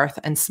of earth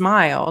and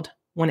smiled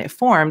when it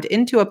formed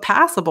into a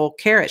passable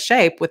carrot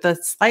shape with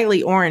a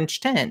slightly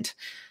orange tint.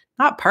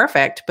 Not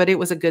perfect, but it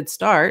was a good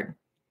start.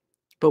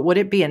 But would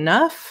it be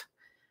enough?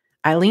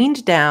 I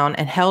leaned down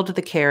and held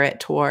the carrot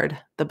toward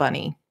the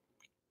bunny.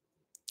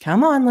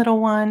 Come on, little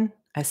one,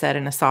 I said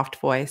in a soft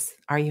voice.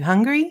 Are you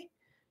hungry?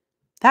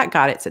 That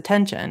got its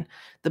attention.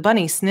 The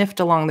bunny sniffed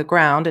along the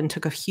ground and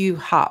took a few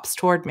hops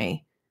toward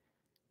me.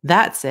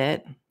 That's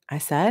it, I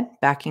said,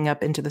 backing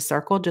up into the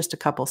circle just a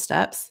couple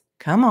steps.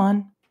 Come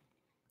on.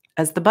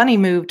 As the bunny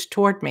moved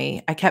toward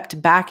me, I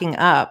kept backing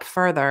up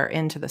further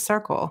into the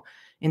circle,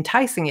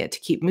 enticing it to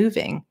keep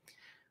moving.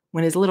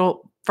 When his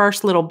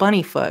first little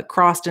bunny foot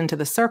crossed into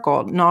the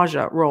circle,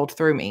 nausea rolled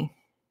through me.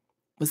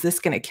 Was this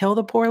going to kill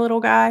the poor little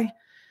guy?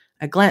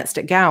 I glanced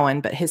at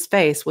Gowan, but his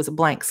face was a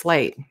blank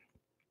slate.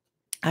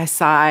 I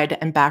sighed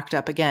and backed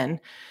up again.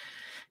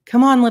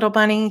 Come on, little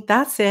bunny.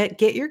 That's it.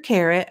 Get your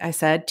carrot, I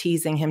said,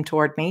 teasing him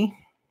toward me.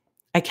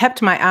 I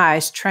kept my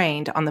eyes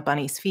trained on the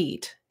bunny's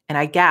feet, and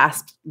I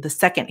gasped the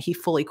second he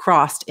fully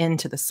crossed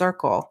into the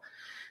circle.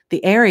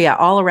 The area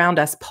all around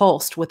us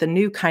pulsed with a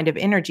new kind of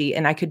energy,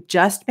 and I could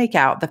just make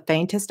out the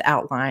faintest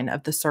outline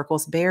of the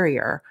circle's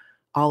barrier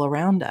all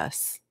around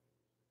us.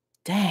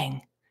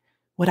 Dang.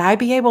 Would I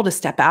be able to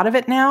step out of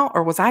it now,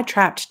 or was I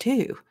trapped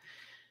too?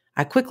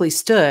 I quickly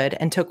stood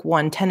and took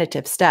one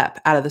tentative step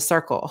out of the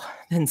circle,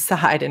 then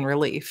sighed in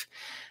relief.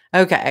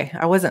 Okay,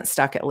 I wasn't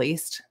stuck at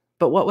least.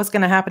 But what was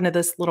going to happen to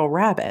this little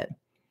rabbit?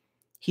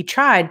 He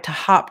tried to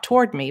hop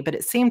toward me, but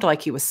it seemed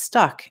like he was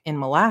stuck in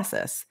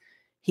molasses.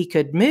 He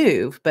could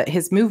move, but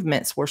his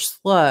movements were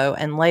slow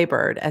and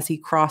labored as he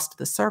crossed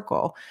the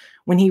circle.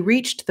 When he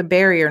reached the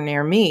barrier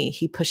near me,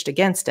 he pushed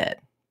against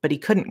it, but he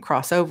couldn't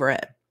cross over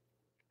it.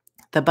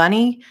 The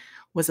bunny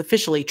was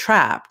officially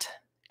trapped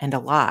and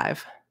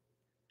alive.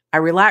 I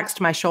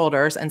relaxed my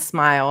shoulders and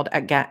smiled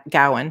at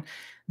Gowan.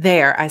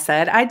 There, I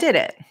said, I did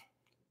it.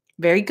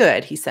 Very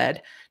good, he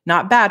said.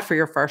 Not bad for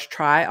your first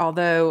try,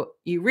 although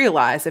you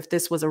realize if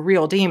this was a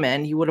real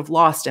demon, you would have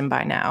lost him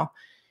by now.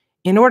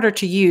 In order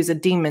to use a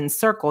demon's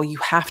circle, you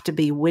have to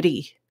be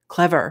witty,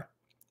 clever.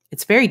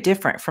 It's very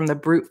different from the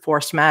brute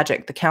force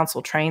magic the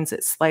council trains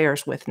its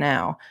slayers with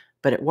now,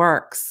 but it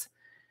works.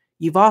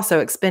 You've also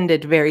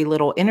expended very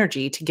little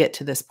energy to get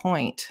to this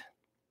point.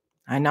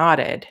 I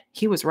nodded.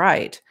 He was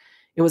right.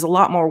 It was a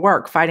lot more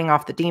work fighting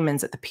off the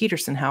demons at the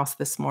Peterson house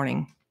this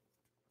morning.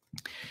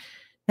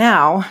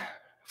 Now,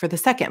 for the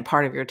second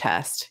part of your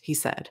test, he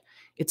said.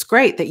 It's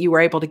great that you were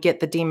able to get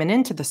the demon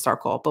into the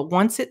circle, but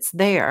once it's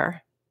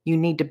there, you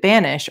need to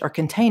banish or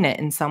contain it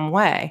in some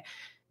way.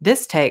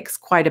 This takes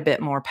quite a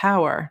bit more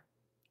power,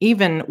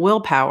 even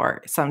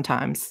willpower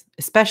sometimes,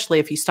 especially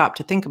if you stop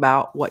to think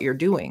about what you're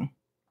doing.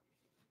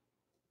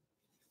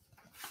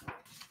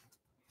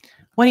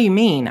 What do you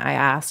mean? I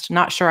asked,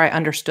 not sure I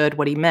understood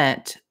what he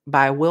meant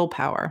by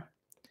willpower.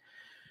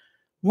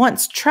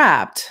 Once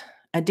trapped,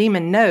 a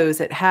demon knows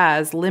it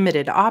has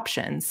limited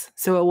options,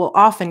 so it will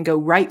often go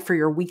right for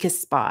your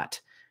weakest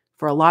spot.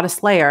 For a lot of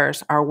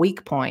slayers, our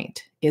weak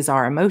point is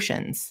our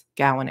emotions,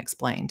 Gowan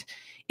explained.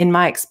 In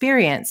my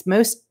experience,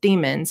 most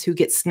demons who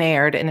get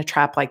snared in a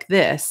trap like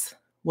this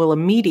will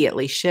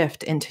immediately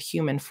shift into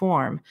human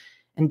form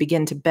and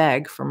begin to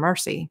beg for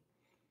mercy.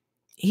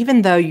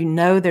 Even though you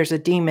know there's a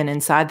demon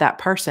inside that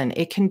person,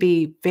 it can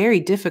be very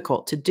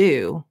difficult to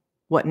do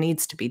what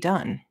needs to be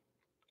done.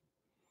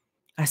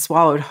 I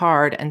swallowed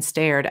hard and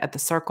stared at the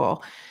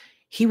circle.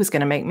 He was going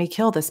to make me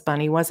kill this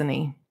bunny, wasn't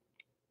he?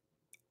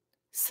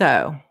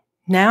 So,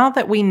 now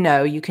that we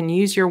know you can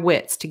use your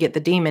wits to get the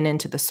demon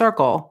into the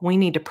circle, we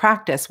need to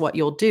practice what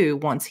you'll do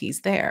once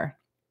he's there.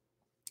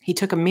 He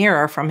took a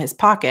mirror from his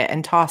pocket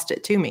and tossed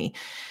it to me.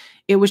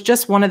 It was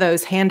just one of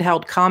those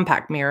handheld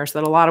compact mirrors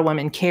that a lot of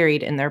women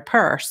carried in their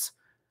purse.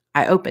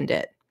 I opened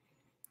it.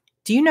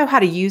 Do you know how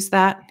to use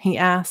that? He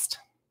asked.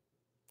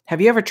 Have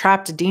you ever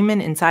trapped a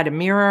demon inside a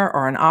mirror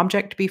or an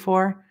object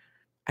before?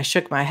 I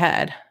shook my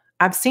head.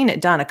 I've seen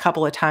it done a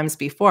couple of times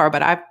before,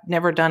 but I've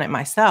never done it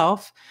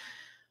myself.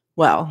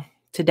 Well,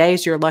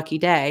 today's your lucky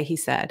day, he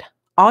said.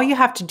 All you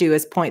have to do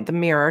is point the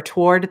mirror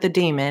toward the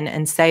demon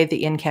and say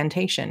the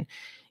incantation,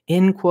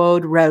 in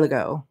quod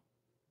religo.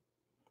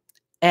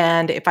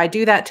 And if I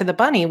do that to the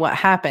bunny, what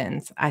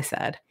happens? I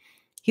said.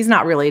 He's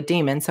not really a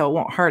demon, so it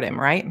won't hurt him,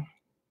 right?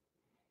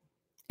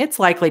 It's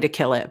likely to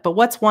kill it, but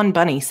what's one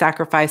bunny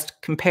sacrificed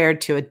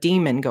compared to a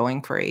demon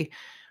going free?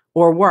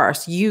 Or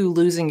worse, you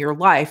losing your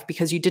life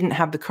because you didn't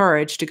have the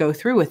courage to go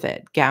through with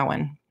it,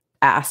 Gowan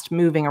asked,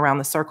 moving around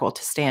the circle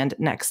to stand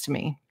next to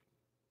me.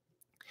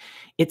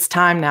 It's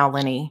time now,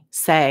 Lenny.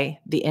 Say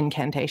the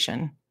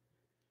incantation.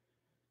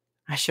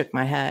 I shook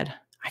my head.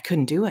 I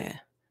couldn't do it.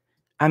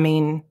 I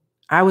mean,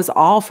 I was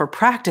all for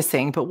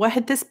practicing, but what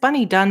had this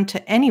bunny done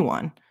to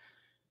anyone?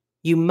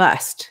 You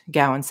must,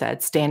 Gowan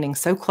said, standing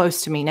so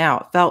close to me now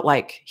it felt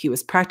like he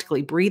was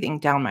practically breathing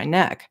down my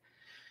neck.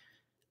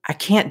 I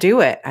can't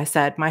do it, I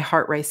said, my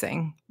heart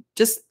racing.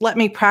 Just let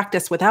me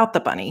practice without the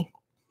bunny.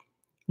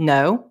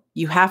 No,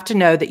 you have to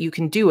know that you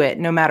can do it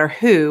no matter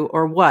who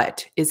or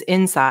what is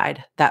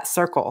inside that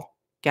circle,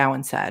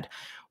 Gowan said.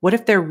 What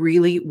if there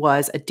really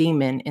was a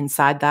demon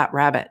inside that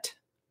rabbit?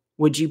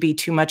 Would you be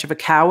too much of a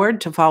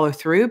coward to follow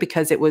through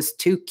because it was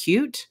too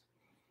cute?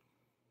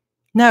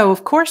 No,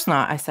 of course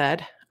not, I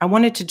said. I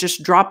wanted to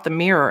just drop the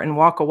mirror and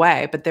walk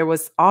away, but there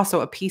was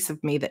also a piece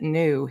of me that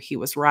knew he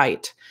was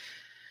right.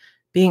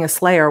 Being a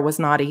slayer was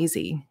not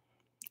easy,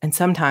 and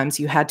sometimes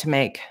you had to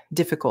make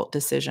difficult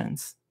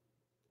decisions.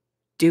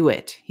 Do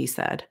it, he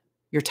said.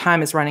 Your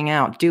time is running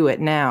out. Do it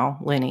now,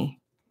 Lenny.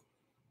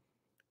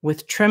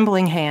 With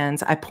trembling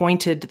hands, I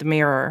pointed the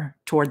mirror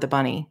toward the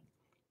bunny.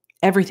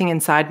 Everything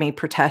inside me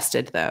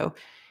protested, though.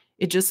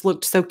 It just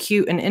looked so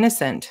cute and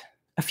innocent.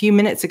 A few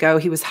minutes ago,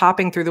 he was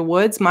hopping through the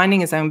woods,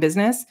 minding his own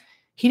business.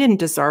 He didn't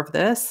deserve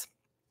this.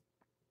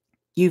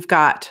 You've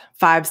got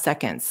 5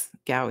 seconds,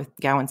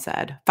 Gowan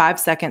said. 5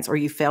 seconds or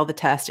you fail the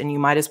test and you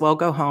might as well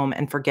go home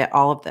and forget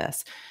all of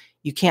this.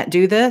 You can't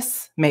do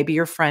this, maybe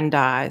your friend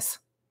dies.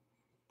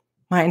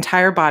 My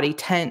entire body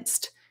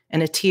tensed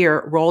and a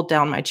tear rolled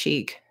down my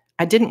cheek.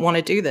 I didn't want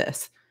to do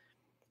this.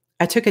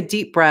 I took a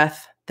deep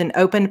breath, then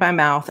opened my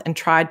mouth and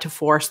tried to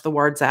force the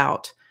words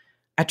out.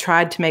 I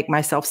tried to make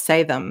myself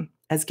say them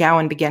as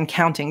Gowan began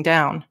counting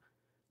down.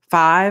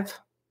 5,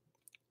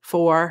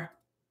 4,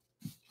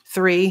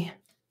 3.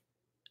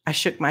 I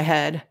shook my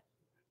head.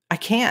 I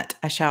can't,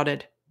 I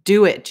shouted.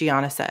 Do it,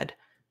 Gianna said.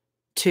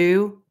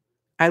 2.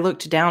 I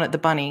looked down at the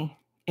bunny.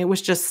 It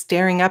was just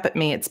staring up at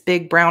me, its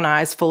big brown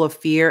eyes full of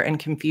fear and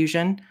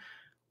confusion.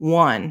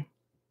 1.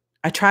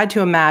 I tried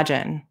to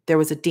imagine there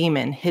was a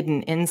demon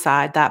hidden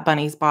inside that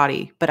bunny's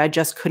body, but I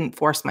just couldn't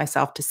force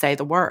myself to say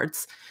the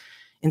words.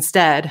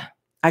 Instead,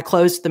 I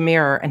closed the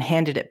mirror and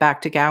handed it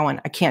back to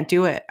Gowan. I can't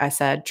do it, I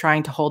said,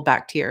 trying to hold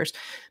back tears.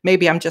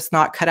 Maybe I'm just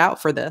not cut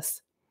out for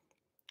this.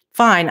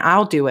 Fine,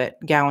 I'll do it,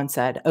 Gowan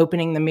said,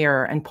 opening the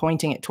mirror and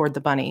pointing it toward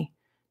the bunny.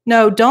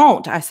 No,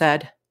 don't, I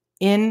said.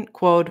 In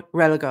quod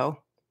religo.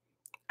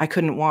 I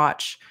couldn't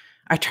watch.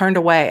 I turned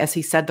away as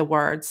he said the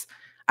words.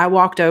 I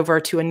walked over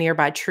to a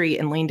nearby tree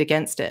and leaned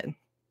against it.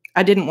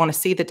 I didn't want to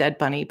see the dead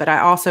bunny, but I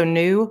also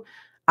knew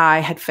I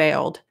had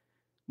failed.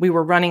 We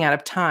were running out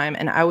of time,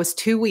 and I was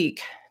too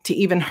weak to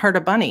even hurt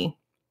a bunny.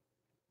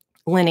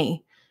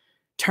 Lenny,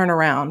 turn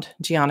around,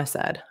 Gianna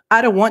said.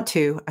 I don't want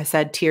to, I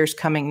said, tears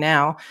coming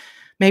now.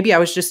 Maybe I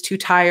was just too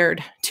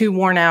tired, too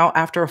worn out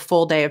after a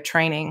full day of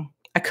training.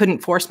 I couldn't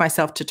force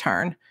myself to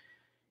turn.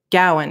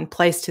 Gowan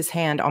placed his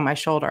hand on my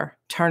shoulder.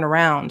 Turn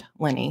around,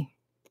 Lenny.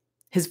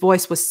 His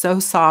voice was so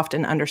soft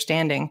and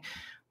understanding,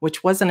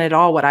 which wasn't at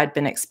all what I'd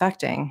been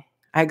expecting.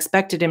 I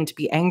expected him to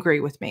be angry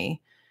with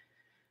me.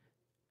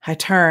 I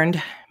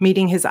turned,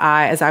 meeting his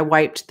eye as I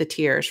wiped the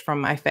tears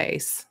from my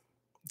face.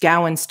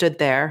 Gowan stood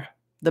there,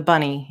 the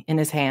bunny in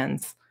his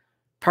hands,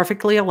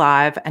 perfectly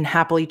alive and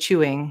happily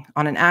chewing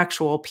on an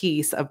actual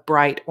piece of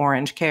bright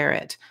orange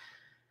carrot.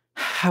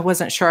 I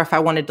wasn't sure if I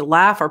wanted to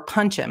laugh or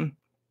punch him.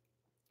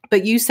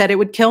 But you said it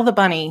would kill the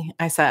bunny,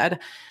 I said.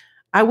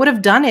 I would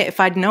have done it if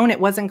I'd known it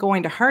wasn't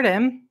going to hurt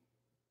him.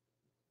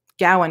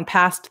 Gowan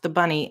passed the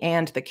bunny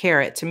and the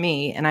carrot to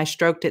me, and I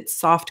stroked its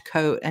soft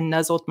coat and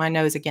nuzzled my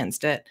nose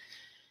against it.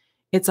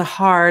 It's a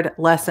hard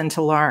lesson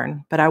to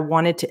learn, but I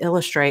wanted to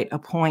illustrate a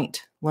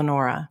point,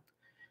 Lenora.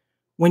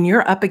 When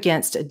you're up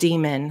against a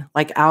demon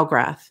like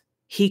Algrath,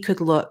 he could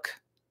look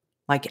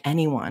like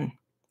anyone,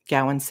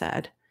 Gowan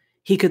said.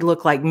 He could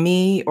look like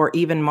me or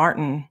even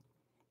Martin.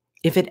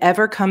 If it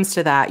ever comes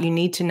to that, you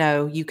need to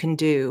know you can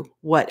do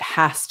what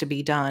has to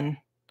be done.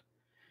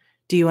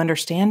 Do you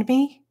understand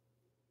me?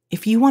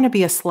 If you want to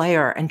be a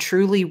slayer and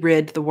truly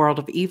rid the world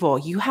of evil,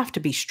 you have to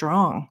be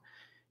strong.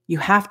 You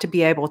have to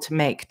be able to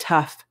make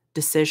tough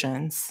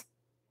decisions.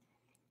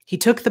 He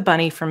took the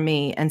bunny from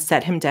me and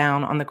set him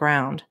down on the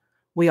ground.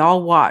 We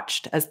all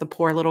watched as the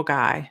poor little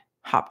guy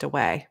hopped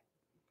away.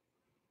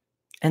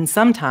 And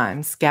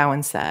sometimes,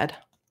 Gowan said,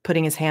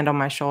 putting his hand on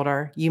my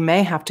shoulder, you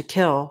may have to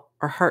kill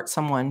or hurt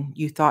someone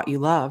you thought you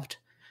loved,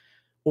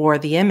 or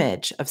the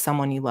image of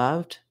someone you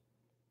loved.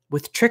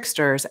 With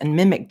tricksters and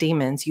mimic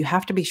demons, you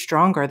have to be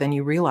stronger than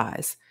you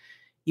realize.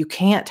 You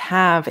can't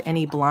have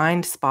any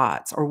blind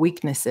spots or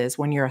weaknesses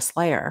when you're a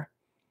slayer.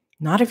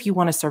 Not if you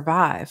want to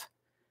survive.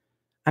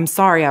 I'm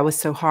sorry I was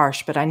so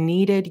harsh, but I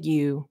needed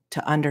you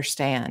to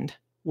understand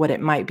what it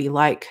might be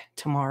like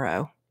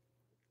tomorrow.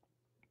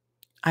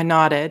 I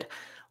nodded,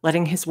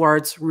 letting his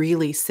words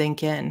really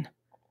sink in.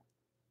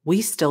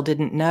 We still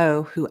didn't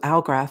know who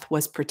Algrath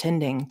was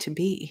pretending to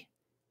be.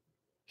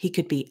 He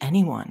could be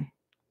anyone.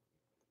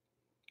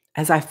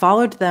 As I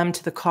followed them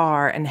to the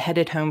car and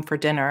headed home for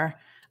dinner,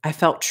 I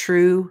felt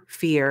true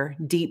fear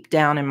deep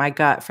down in my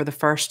gut for the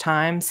first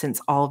time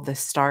since all of this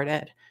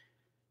started.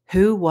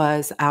 Who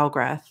was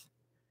Algrath?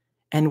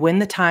 And when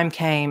the time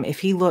came, if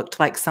he looked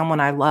like someone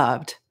I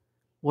loved,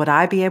 would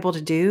I be able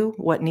to do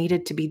what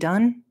needed to be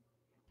done?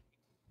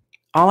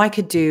 All I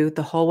could do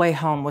the whole way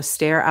home was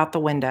stare out the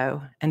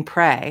window and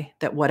pray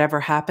that whatever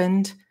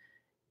happened,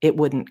 it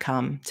wouldn't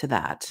come to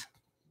that.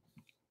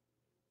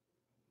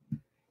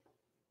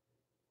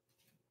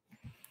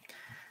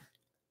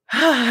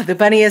 The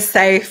bunny is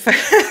safe.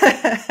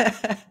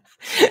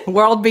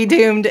 World be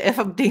doomed if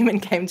a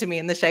demon came to me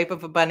in the shape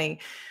of a bunny.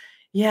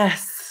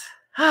 Yes.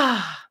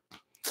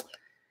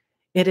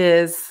 It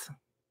is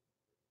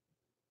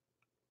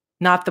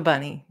not the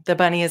bunny. The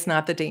bunny is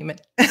not the demon.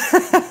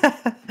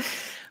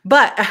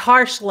 But a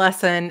harsh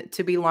lesson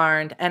to be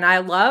learned. And I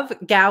love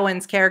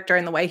Gowan's character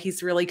and the way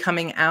he's really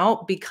coming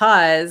out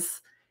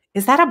because,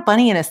 is that a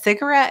bunny in a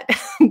cigarette?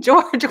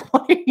 George,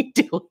 what are you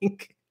doing?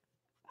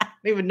 I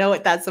don't even know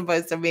what that's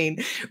supposed to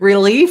mean.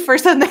 Relief or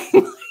something?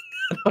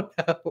 I don't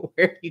know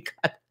where you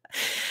got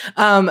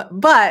that.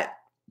 But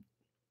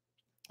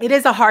it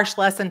is a harsh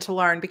lesson to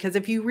learn because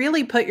if you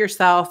really put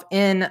yourself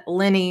in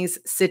Lenny's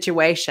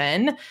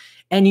situation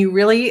and you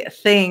really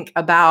think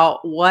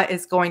about what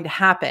is going to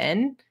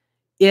happen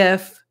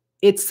if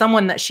it's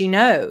someone that she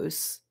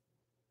knows.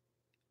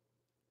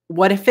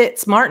 What if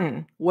it's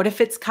Martin? What if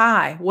it's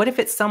Kai? What if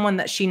it's someone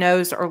that she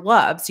knows or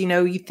loves? You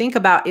know, you think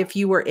about if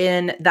you were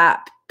in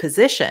that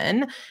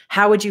position,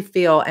 how would you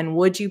feel? And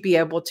would you be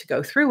able to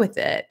go through with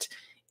it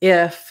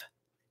if,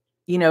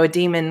 you know, a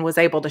demon was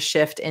able to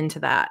shift into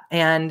that?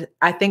 And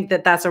I think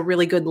that that's a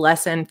really good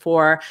lesson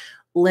for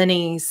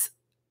Lenny's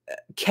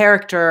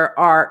character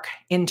arc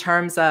in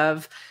terms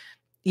of,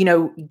 you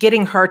know,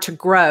 getting her to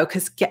grow,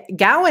 because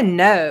Gowan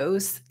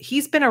knows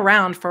he's been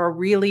around for a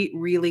really,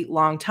 really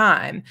long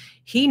time.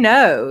 He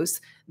knows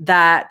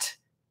that,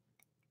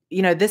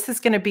 you know, this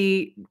is going to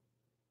be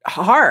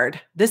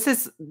hard. This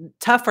is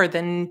tougher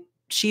than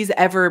she's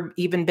ever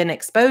even been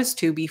exposed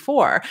to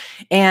before.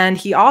 And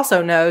he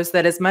also knows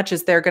that as much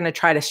as they're going to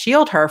try to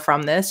shield her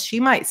from this, she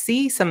might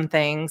see some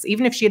things,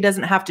 even if she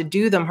doesn't have to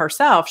do them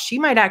herself, she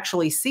might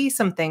actually see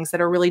some things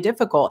that are really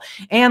difficult.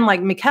 And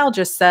like Mikkel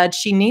just said,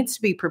 she needs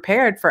to be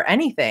prepared for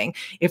anything.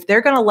 If they're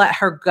going to let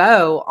her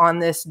go on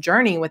this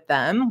journey with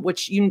them,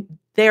 which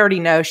they already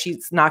know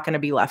she's not going to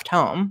be left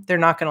home. They're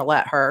not going to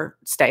let her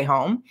stay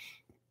home,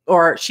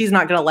 or she's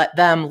not going to let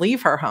them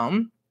leave her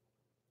home.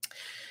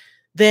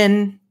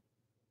 Then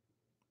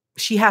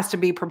she has to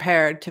be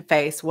prepared to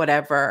face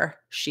whatever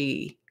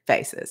she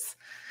faces.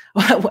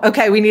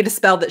 Okay, we need a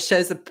spell that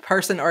shows a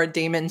person or a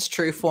demon's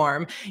true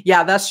form.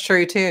 Yeah, that's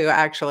true too,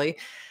 actually.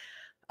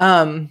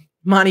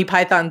 Monty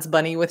Python's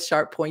bunny with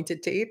sharp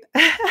pointed teeth.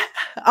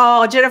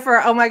 Oh,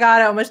 Jennifer, oh my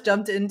God, I almost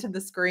jumped into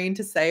the screen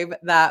to save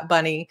that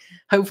bunny.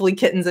 Hopefully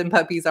kittens and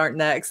puppies aren't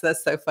next.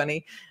 That's so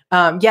funny.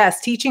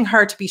 Yes, teaching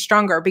her to be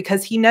stronger,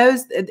 because he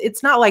knows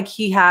it's not like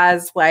he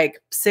has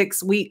like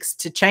 6 weeks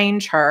to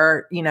change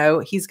her. You know,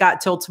 he's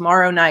got till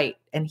tomorrow night.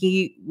 And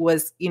he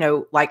was, you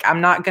know, like,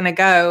 I'm not going to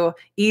go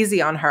easy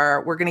on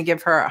her. We're going to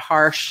give her a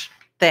harsh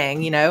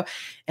thing, you know?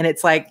 And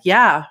it's like,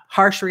 yeah,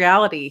 harsh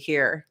reality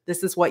here.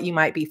 This is what you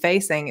might be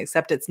facing,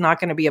 except it's not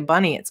going to be a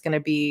bunny. It's going to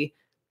be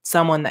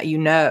someone that you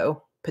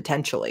know,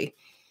 potentially.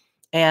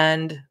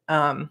 And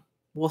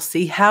we'll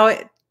see how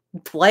it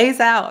plays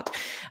out.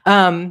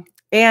 And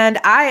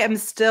I am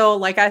still,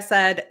 like I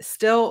said,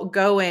 still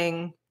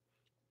going,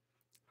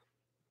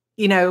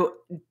 you know,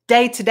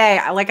 day to day.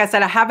 Like I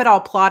said, I have it all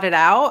plotted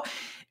out,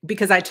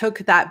 because I took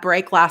that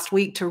break last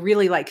week to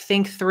really like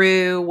think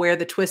through where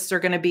the twists are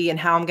going to be and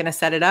how I'm going to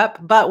set it up.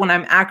 But when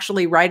I'm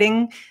actually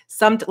writing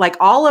like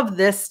all of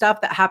this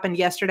stuff that happened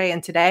yesterday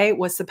and today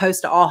was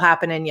supposed to all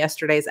happen in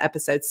yesterday's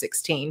episode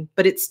 16,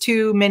 but it's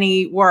too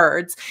many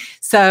words.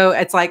 So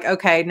it's like,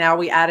 okay, now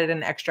we added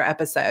an extra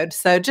episode.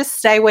 So just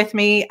stay with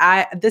me.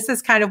 This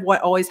is kind of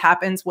what always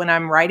happens when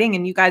I'm writing,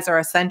 and you guys are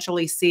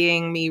essentially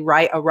seeing me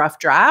write a rough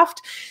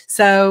draft.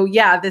 So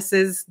yeah, this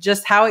is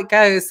just how it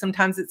goes.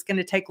 Sometimes it's going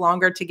to take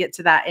longer to get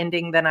to that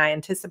ending than I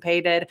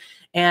anticipated.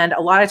 And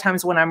a lot of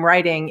times when I'm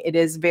writing, it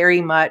is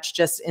very much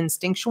just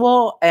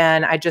instinctual,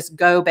 and I just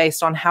go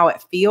based on how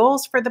it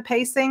feels for the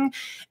pacing.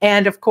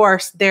 And of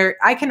course,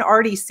 I can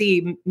already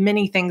see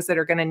many things that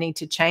are going to need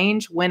to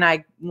change when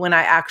I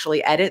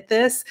actually edit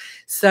this.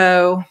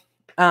 So,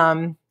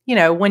 you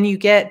know, when you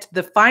get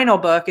the final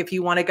book, if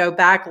you want to go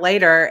back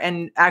later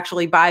and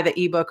actually buy the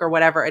ebook or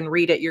whatever and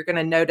read it, you're going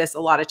to notice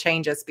a lot of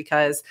changes,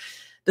 because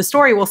the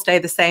story will stay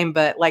the same,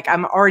 but like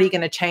I'm already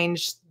going to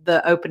change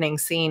the opening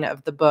scene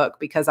of the book,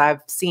 because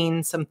I've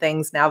seen some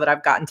things now that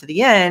I've gotten to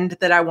the end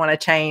that I want to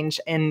change,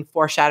 and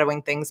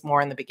foreshadowing things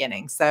more in the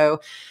beginning. So,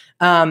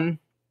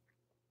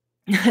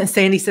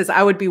 Sandy says,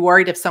 I would be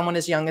worried if someone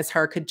as young as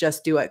her could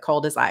just do it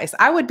cold as ice.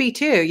 I would be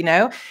too, you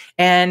know,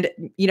 and,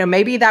 you know,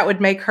 maybe that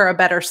would make her a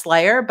better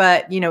slayer,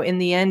 but, you know, in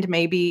the end,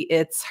 maybe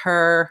it's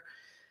her,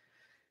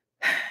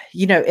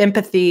 you know,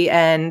 empathy.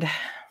 And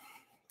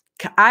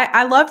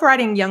I love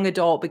writing young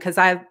adult, because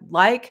I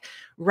like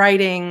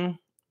writing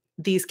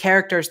these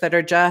characters that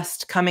are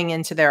just coming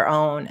into their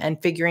own and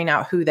figuring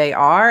out who they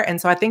are. And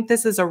so I think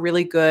this is a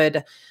really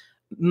good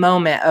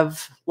moment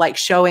of like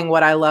showing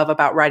what I love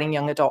about writing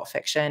young adult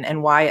fiction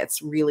and why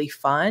it's really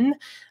fun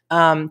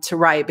to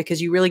write,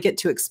 because you really get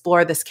to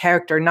explore this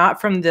character,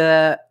 not from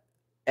the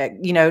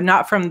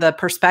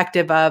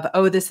perspective of,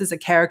 oh, this is a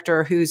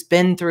character who's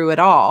been through it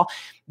all.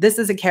 This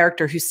is a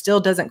character who still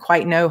doesn't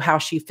quite know how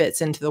she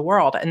fits into the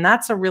world. And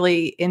that's a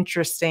really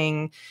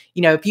interesting,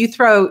 you know, if you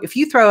throw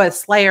a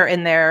slayer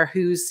in there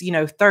who's, you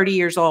know, 30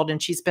 years old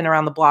and she's been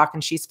around the block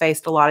and she's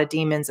faced a lot of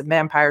demons and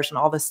vampires and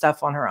all this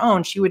stuff on her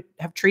own, she would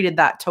have treated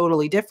that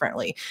totally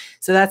differently.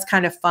 So that's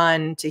kind of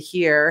fun to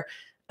hear,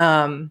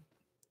 you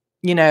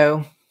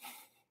know,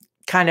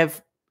 kind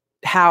of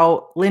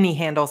how Lenny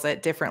handles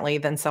it differently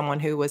than someone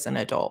who was an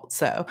adult.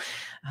 So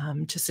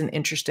just an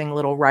interesting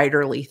little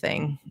writerly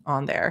thing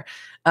on there.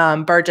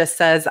 Burgess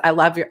says,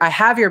 I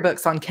have your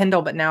books on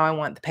Kindle, but now I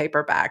want the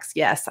paperbacks.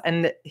 Yes.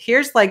 And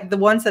here's like the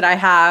ones that I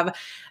have.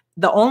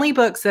 The only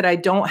books that I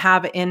don't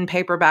have in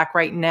paperback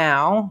right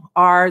now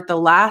are the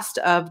last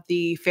of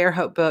the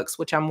Fairhope books,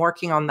 which I'm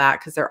working on that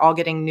because they're all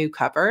getting new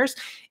covers,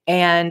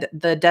 and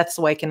the Death's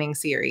Awakening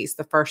series.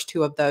 The first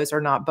two of those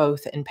are not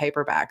both in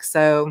paperback.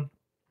 So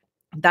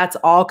that's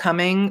all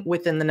coming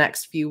within the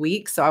next few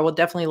weeks. So I will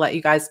definitely let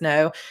you guys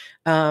know.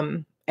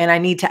 And I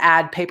need to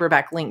add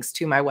paperback links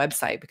to my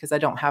website because I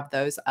don't have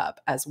those up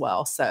as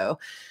well. So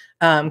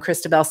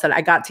Christabel said,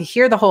 I got to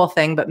hear the whole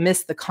thing, but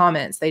missed the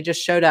comments. They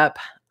just showed up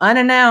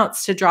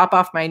unannounced to drop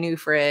off my new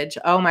fridge.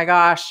 Oh my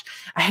gosh.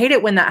 I hate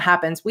it when that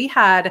happens. We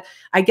had,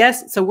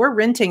 so we're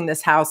renting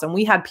this house and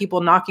we had people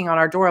knocking on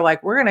our door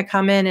like, we're going to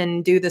come in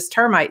and do this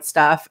termite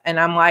stuff. And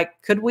I'm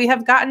like, could we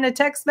have gotten a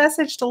text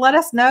message to let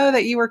us know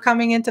that you were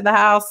coming into the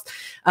house?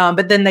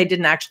 But then they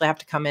didn't actually have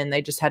to come in.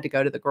 They just had to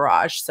go to the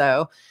garage.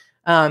 So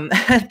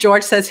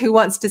George says, who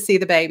wants to see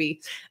the baby?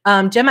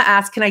 Gemma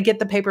asked, can I get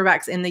the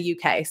paperbacks in the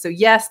UK? So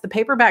yes, the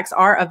paperbacks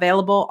are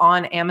available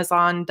on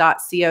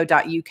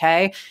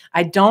amazon.co.uk.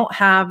 I don't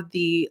have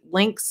the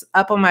links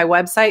up on my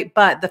website,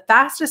 but the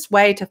fastest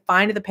way to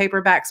find the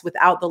paperbacks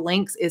without the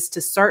links is to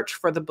search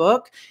for the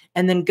book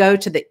and then go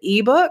to the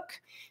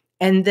ebook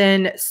And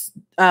then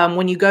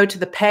when you go to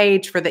the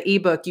page for the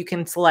ebook, you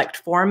can select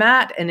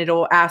format and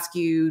it'll ask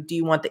you, do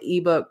you want the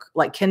ebook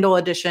like Kindle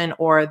edition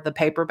or the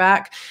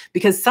paperback?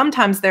 Because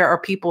sometimes there are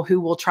people who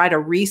will try to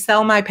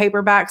resell my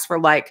paperbacks for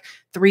like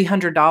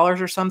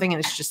 $300 or something. And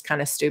it's just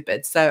kind of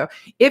stupid. So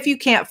if you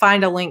can't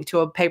find a link to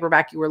a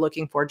paperback you were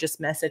looking for,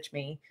 just message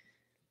me.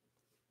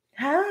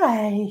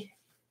 Hi.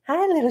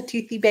 Hi, little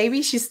toothy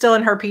baby. She's still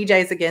in her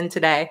PJs again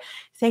today.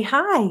 Say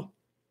hi.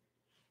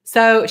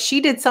 So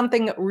she did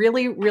something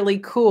really, really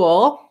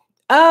cool.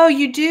 Oh,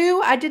 you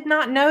do? I did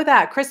not know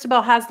that.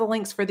 Christabel has the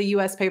links for the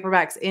US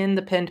paperbacks in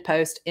the pinned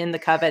post in the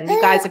Coven.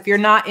 You guys, if you're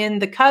not in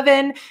the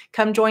Coven,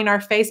 come join our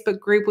Facebook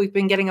group. We've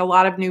been getting a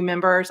lot of new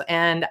members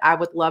and I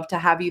would love to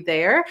have you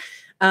there.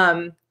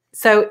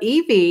 So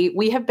Evie,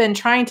 we have been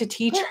trying to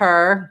teach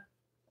her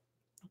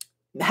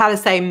how to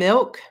say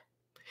milk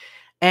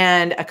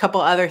and a couple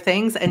other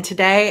things. And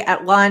today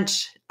at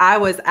lunch, I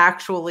was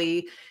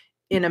actually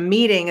in a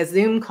meeting, a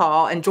Zoom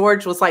call, and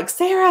George was like,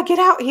 Sarah, get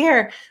out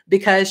here,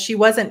 because she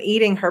wasn't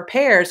eating her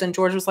pears. And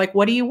George was like,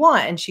 what do you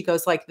want? And she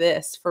goes like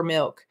this for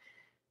milk.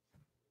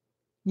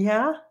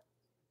 Yeah.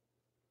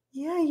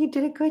 Yeah, you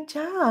did a good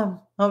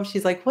job. Oh,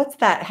 she's like, what's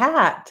that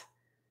hat?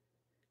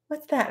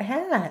 What's that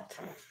hat?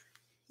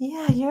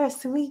 Yeah, you're a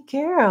sweet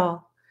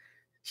girl.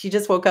 She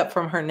just woke up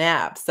from her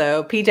nap.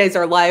 So PJs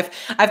are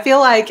life. I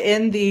feel like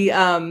in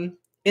the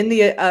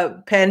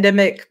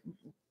pandemic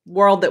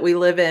world that we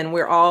live in,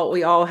 we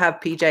all have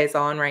PJs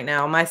on right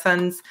now. My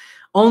son's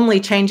only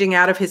changing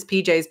out of his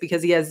PJs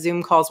because he has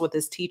Zoom calls with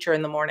his teacher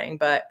in the morning,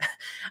 but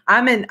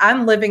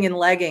I'm living in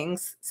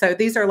leggings. So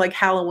these are like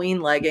Halloween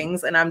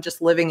leggings and I'm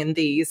just living in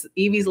these.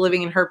 Evie's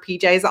living in her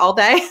PJs all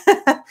day.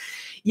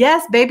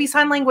 Yes, baby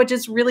sign language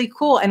is really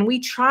cool. And we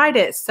tried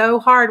it so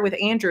hard with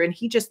Andrew and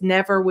he just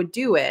never would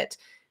do it,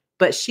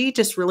 but she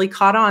just really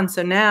caught on.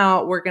 So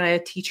now we're going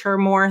to teach her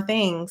more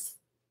things.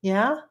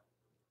 Yeah.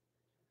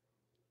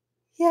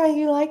 Yeah,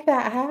 you like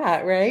that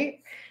hat, right?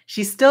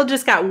 She's still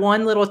just got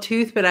one little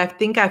tooth, but I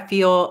think I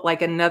feel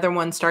like another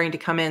one starting to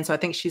come in. So I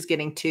think she's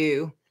getting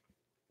two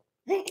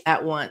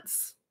at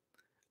once.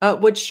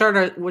 Which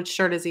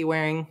shirt is he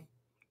wearing?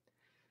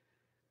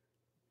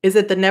 Is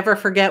it the Never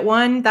Forget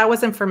one? That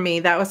wasn't from me.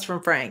 That was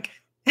from Frank.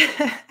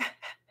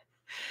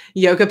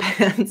 Yoga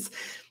pants.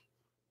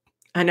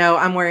 I know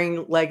I'm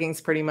wearing leggings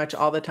pretty much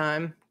all the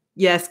time.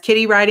 Yes,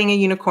 Kitty riding a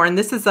unicorn.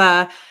 This is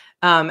a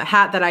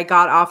hat that I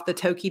got off the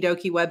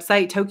Tokidoki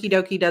website.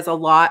 Tokidoki does a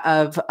lot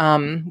of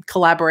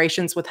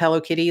collaborations with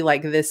Hello Kitty,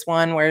 like this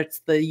one where it's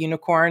the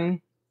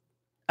unicorn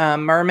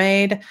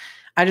mermaid.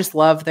 I just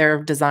love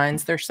their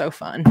designs. They're so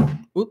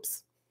fun.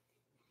 Oops.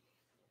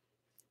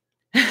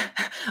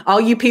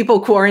 All you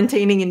people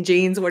quarantining in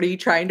jeans, what are you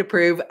trying to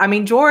prove? I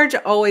mean, George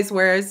always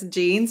wears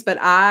jeans, but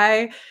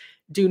I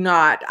do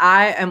not.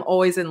 I am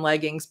always in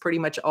leggings, pretty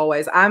much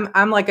always.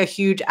 I'm like a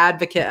huge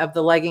advocate of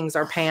the leggings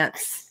or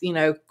pants,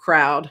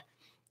 crowd.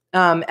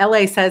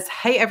 LA says,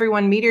 hey,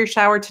 everyone, meteor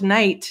shower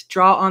tonight.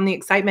 Draw on the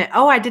excitement.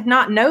 Oh, I did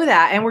not know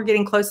that. And we're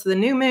getting close to the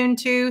new moon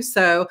too.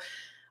 So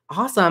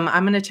awesome.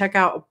 I'm going to check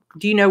out.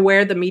 Do you know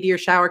where the meteor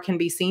shower can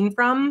be seen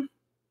from?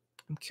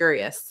 I'm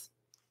curious.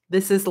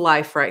 This is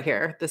life right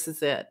here. This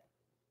is it.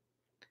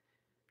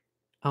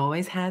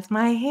 Always has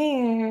my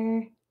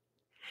hair.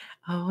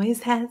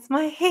 Always has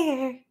my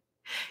hair.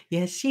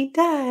 Yes, she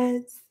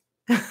does.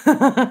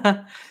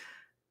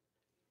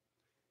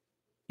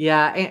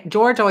 Yeah, and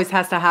George always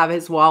has to have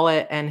his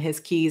wallet and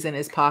his keys in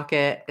his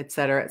pocket, et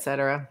cetera, et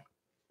cetera.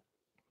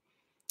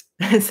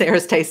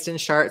 Sarah's taste in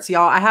shirts.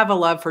 Y'all, I have a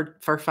love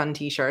for fun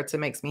t-shirts. It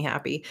makes me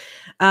happy.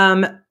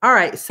 All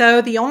right.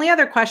 So the only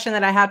other question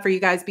that I had for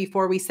you guys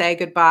before we say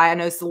goodbye, I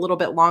know it's a little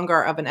bit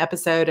longer of an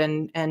episode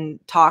and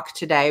talk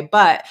today,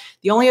 but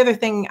the only other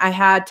thing I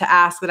had to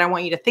ask that I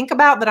want you to think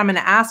about that I'm going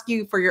to ask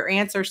you for your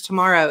answers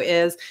tomorrow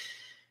is,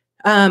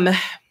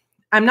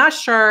 I'm not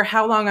sure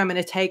how long I'm going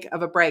to take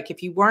of a break.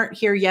 If you weren't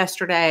here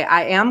yesterday,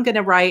 I am going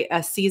to write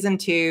a season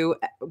 2,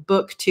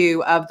 book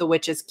 2 of The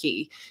Witch's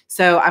Key.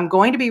 So I'm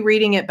going to be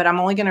reading it, but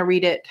I'm only going to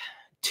read it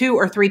 2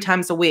 or 3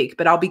 times a week,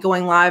 but I'll be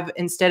going live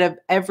instead of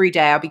every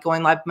day. I'll be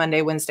going live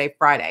Monday, Wednesday,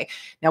 Friday.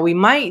 Now we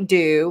might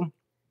do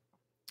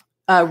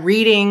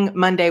reading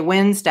Monday,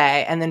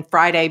 Wednesday, and then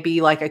Friday be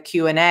like a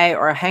Q&A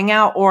or a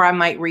hangout, or I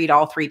might read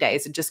all 3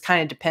 days. It just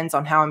kind of depends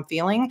on how I'm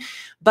feeling.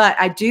 But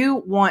I do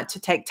want to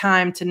take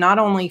time to not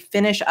only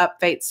finish up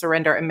Fate's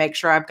Surrender and make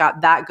sure I've got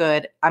that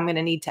good. I'm going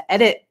to need to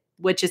edit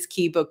Witch's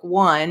Key Book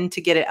 1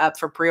 to get it up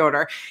for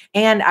pre-order.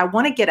 And I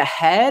want to get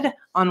ahead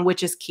on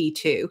Witch's Key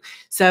 2.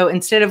 So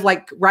instead of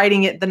like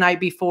writing it the night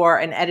before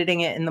and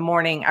editing it in the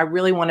morning, I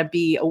really want to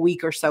be a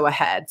week or so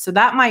ahead. So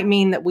that might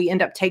mean that we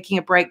end up taking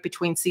a break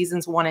between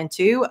seasons 1 and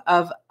 2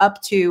 of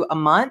up to a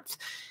month.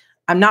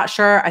 I'm not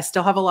sure. I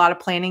still have a lot of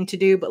planning to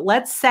do, but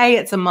let's say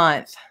it's a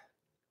month.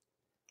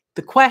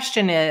 The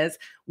question is,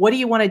 what do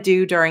you want to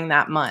do during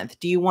that month?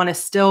 Do you want to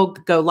still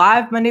go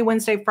live Monday,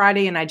 Wednesday,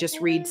 Friday, and I just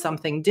read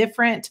something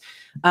different?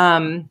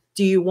 Do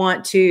you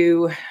want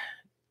to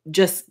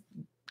just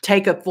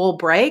take a full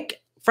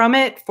break from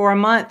it for a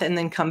month and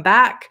then come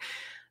back?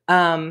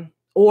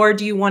 Or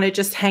do you want to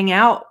just hang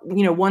out,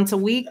 once a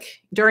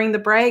week during the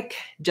break,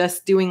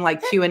 just doing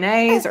like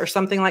Q&As or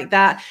something like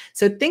that?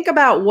 So think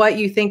about what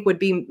you think would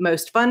be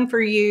most fun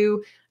for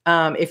you.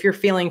 If you're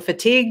feeling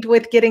fatigued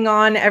with getting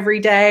on every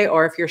day,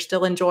 or if you're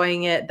still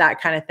enjoying it, that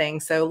kind of thing.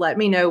 So let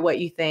me know what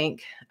you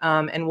think,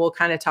 and we'll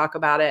kind of talk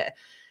about it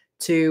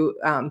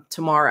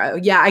tomorrow.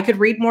 Yeah, I could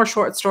read more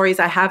short stories.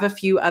 I have a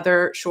few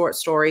other short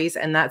stories,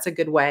 and that's a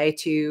good way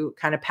to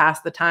kind of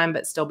pass the time,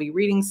 but still be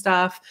reading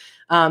stuff.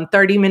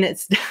 30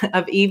 minutes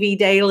of Evie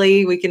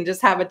daily. We can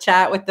just have a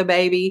chat with the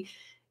baby.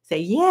 Say,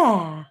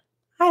 yeah,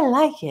 I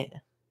like it.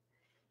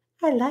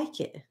 I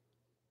like it.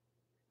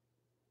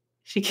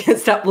 She can't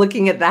stop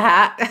looking at the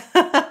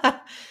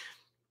hat.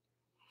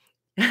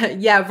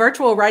 Yeah,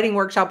 virtual writing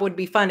workshop would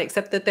be fun,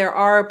 except that there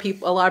are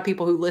a lot of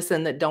people who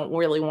listen that don't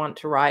really want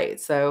to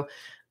write. So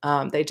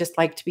they just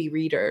like to be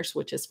readers,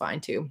 which is fine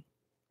too.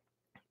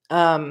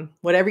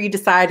 Whatever you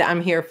decide,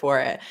 I'm here for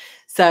it.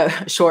 So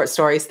short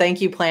stories.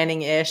 Thank you,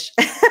 Planning-ish.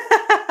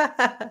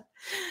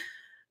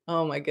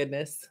 Oh my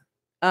goodness.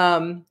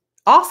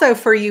 Also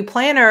for you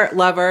planner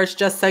lovers,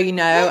 just so you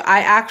know, I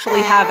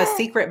actually have a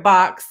secret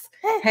box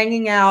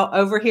hanging out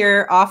over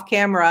here off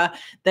camera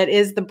that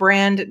is the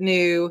brand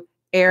new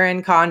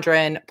Erin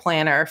Condren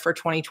planner for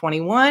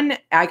 2021.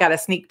 I got a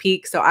sneak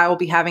peek, so I will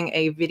be having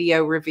a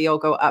video reveal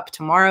go up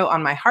tomorrow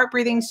on my Heart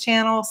Breathings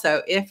channel.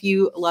 So if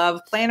you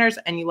love planners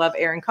and you love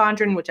Erin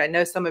Condren, which I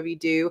know some of you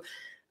do,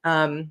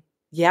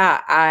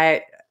 yeah,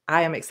 I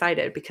am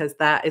excited because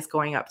that is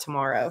going up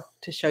tomorrow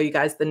to show you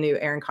guys the new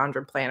Erin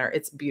Condren planner.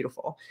 It's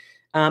beautiful.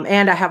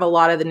 And I have a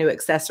lot of the new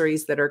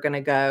accessories that are going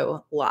to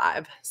go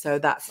live. So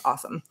that's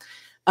awesome.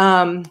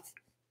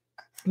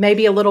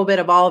 Maybe a little bit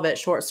of all of it,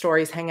 short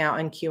stories, hangout,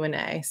 and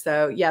Q&A.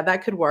 So yeah,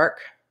 that could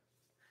work.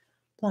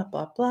 Blah,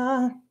 blah,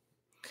 blah.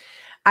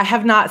 I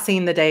have not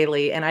seen the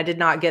daily, and I did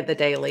not get the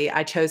daily.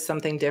 I chose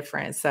something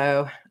different.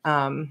 So,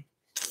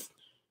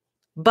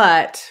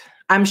 but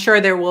I'm sure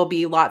there will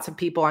be lots of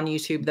people on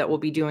YouTube that will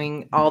be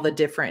doing all the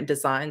different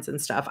designs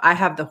and stuff. I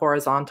have the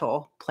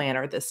horizontal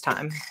planner this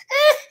time.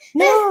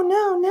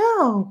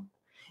 No.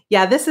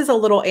 Yeah, this is a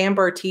little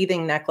amber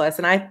teething necklace,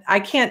 and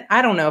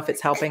I don't know if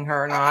it's helping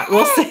her or not.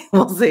 We'll see.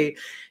 We'll see.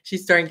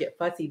 She's starting to get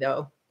fussy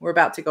though. We're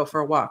about to go for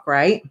a walk,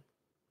 right?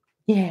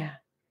 Yeah.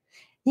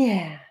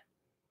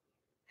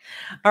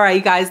 All right,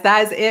 you guys,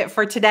 that is it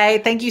for today.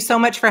 Thank you so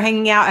much for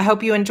hanging out. I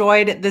hope you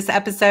enjoyed this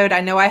episode.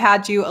 I know I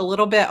had you a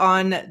little bit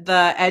on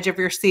the edge of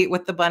your seat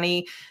with the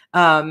bunny,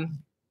 but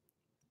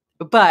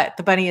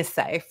the bunny is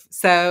safe.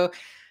 So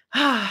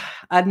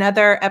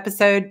another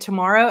episode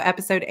tomorrow,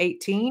 episode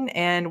 18,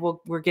 and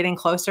we're getting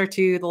closer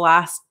to the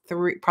last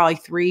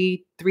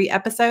three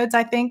episodes,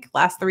 I think,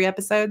 last 3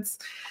 episodes.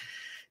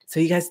 So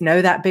you guys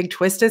know that big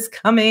twist is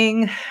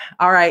coming.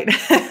 All right.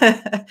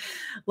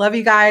 Love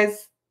you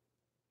guys.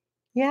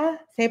 Yeah.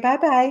 Say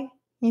bye-bye.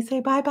 You say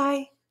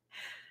bye-bye.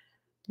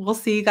 We'll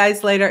see you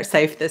guys later.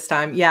 Safe this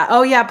time. Yeah.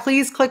 Oh yeah.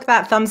 Please click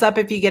that thumbs up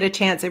if you get a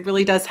chance. It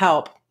really does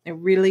help. It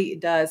really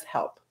does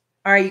help.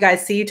 All right, you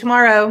guys, see you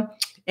tomorrow.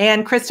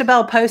 And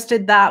Christabel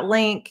posted that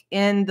link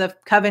in the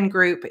Coven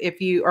group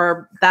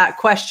or that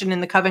question in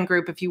the Coven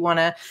group if you want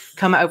to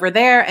come over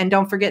there. And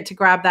don't forget to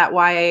grab that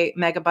YA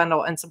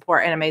MegaBundle and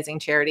support an amazing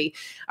charity.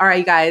 All right,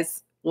 you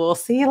guys, we'll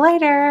see you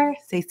later.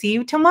 Say see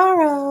you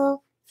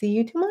tomorrow. See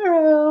you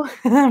tomorrow.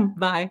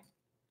 Bye.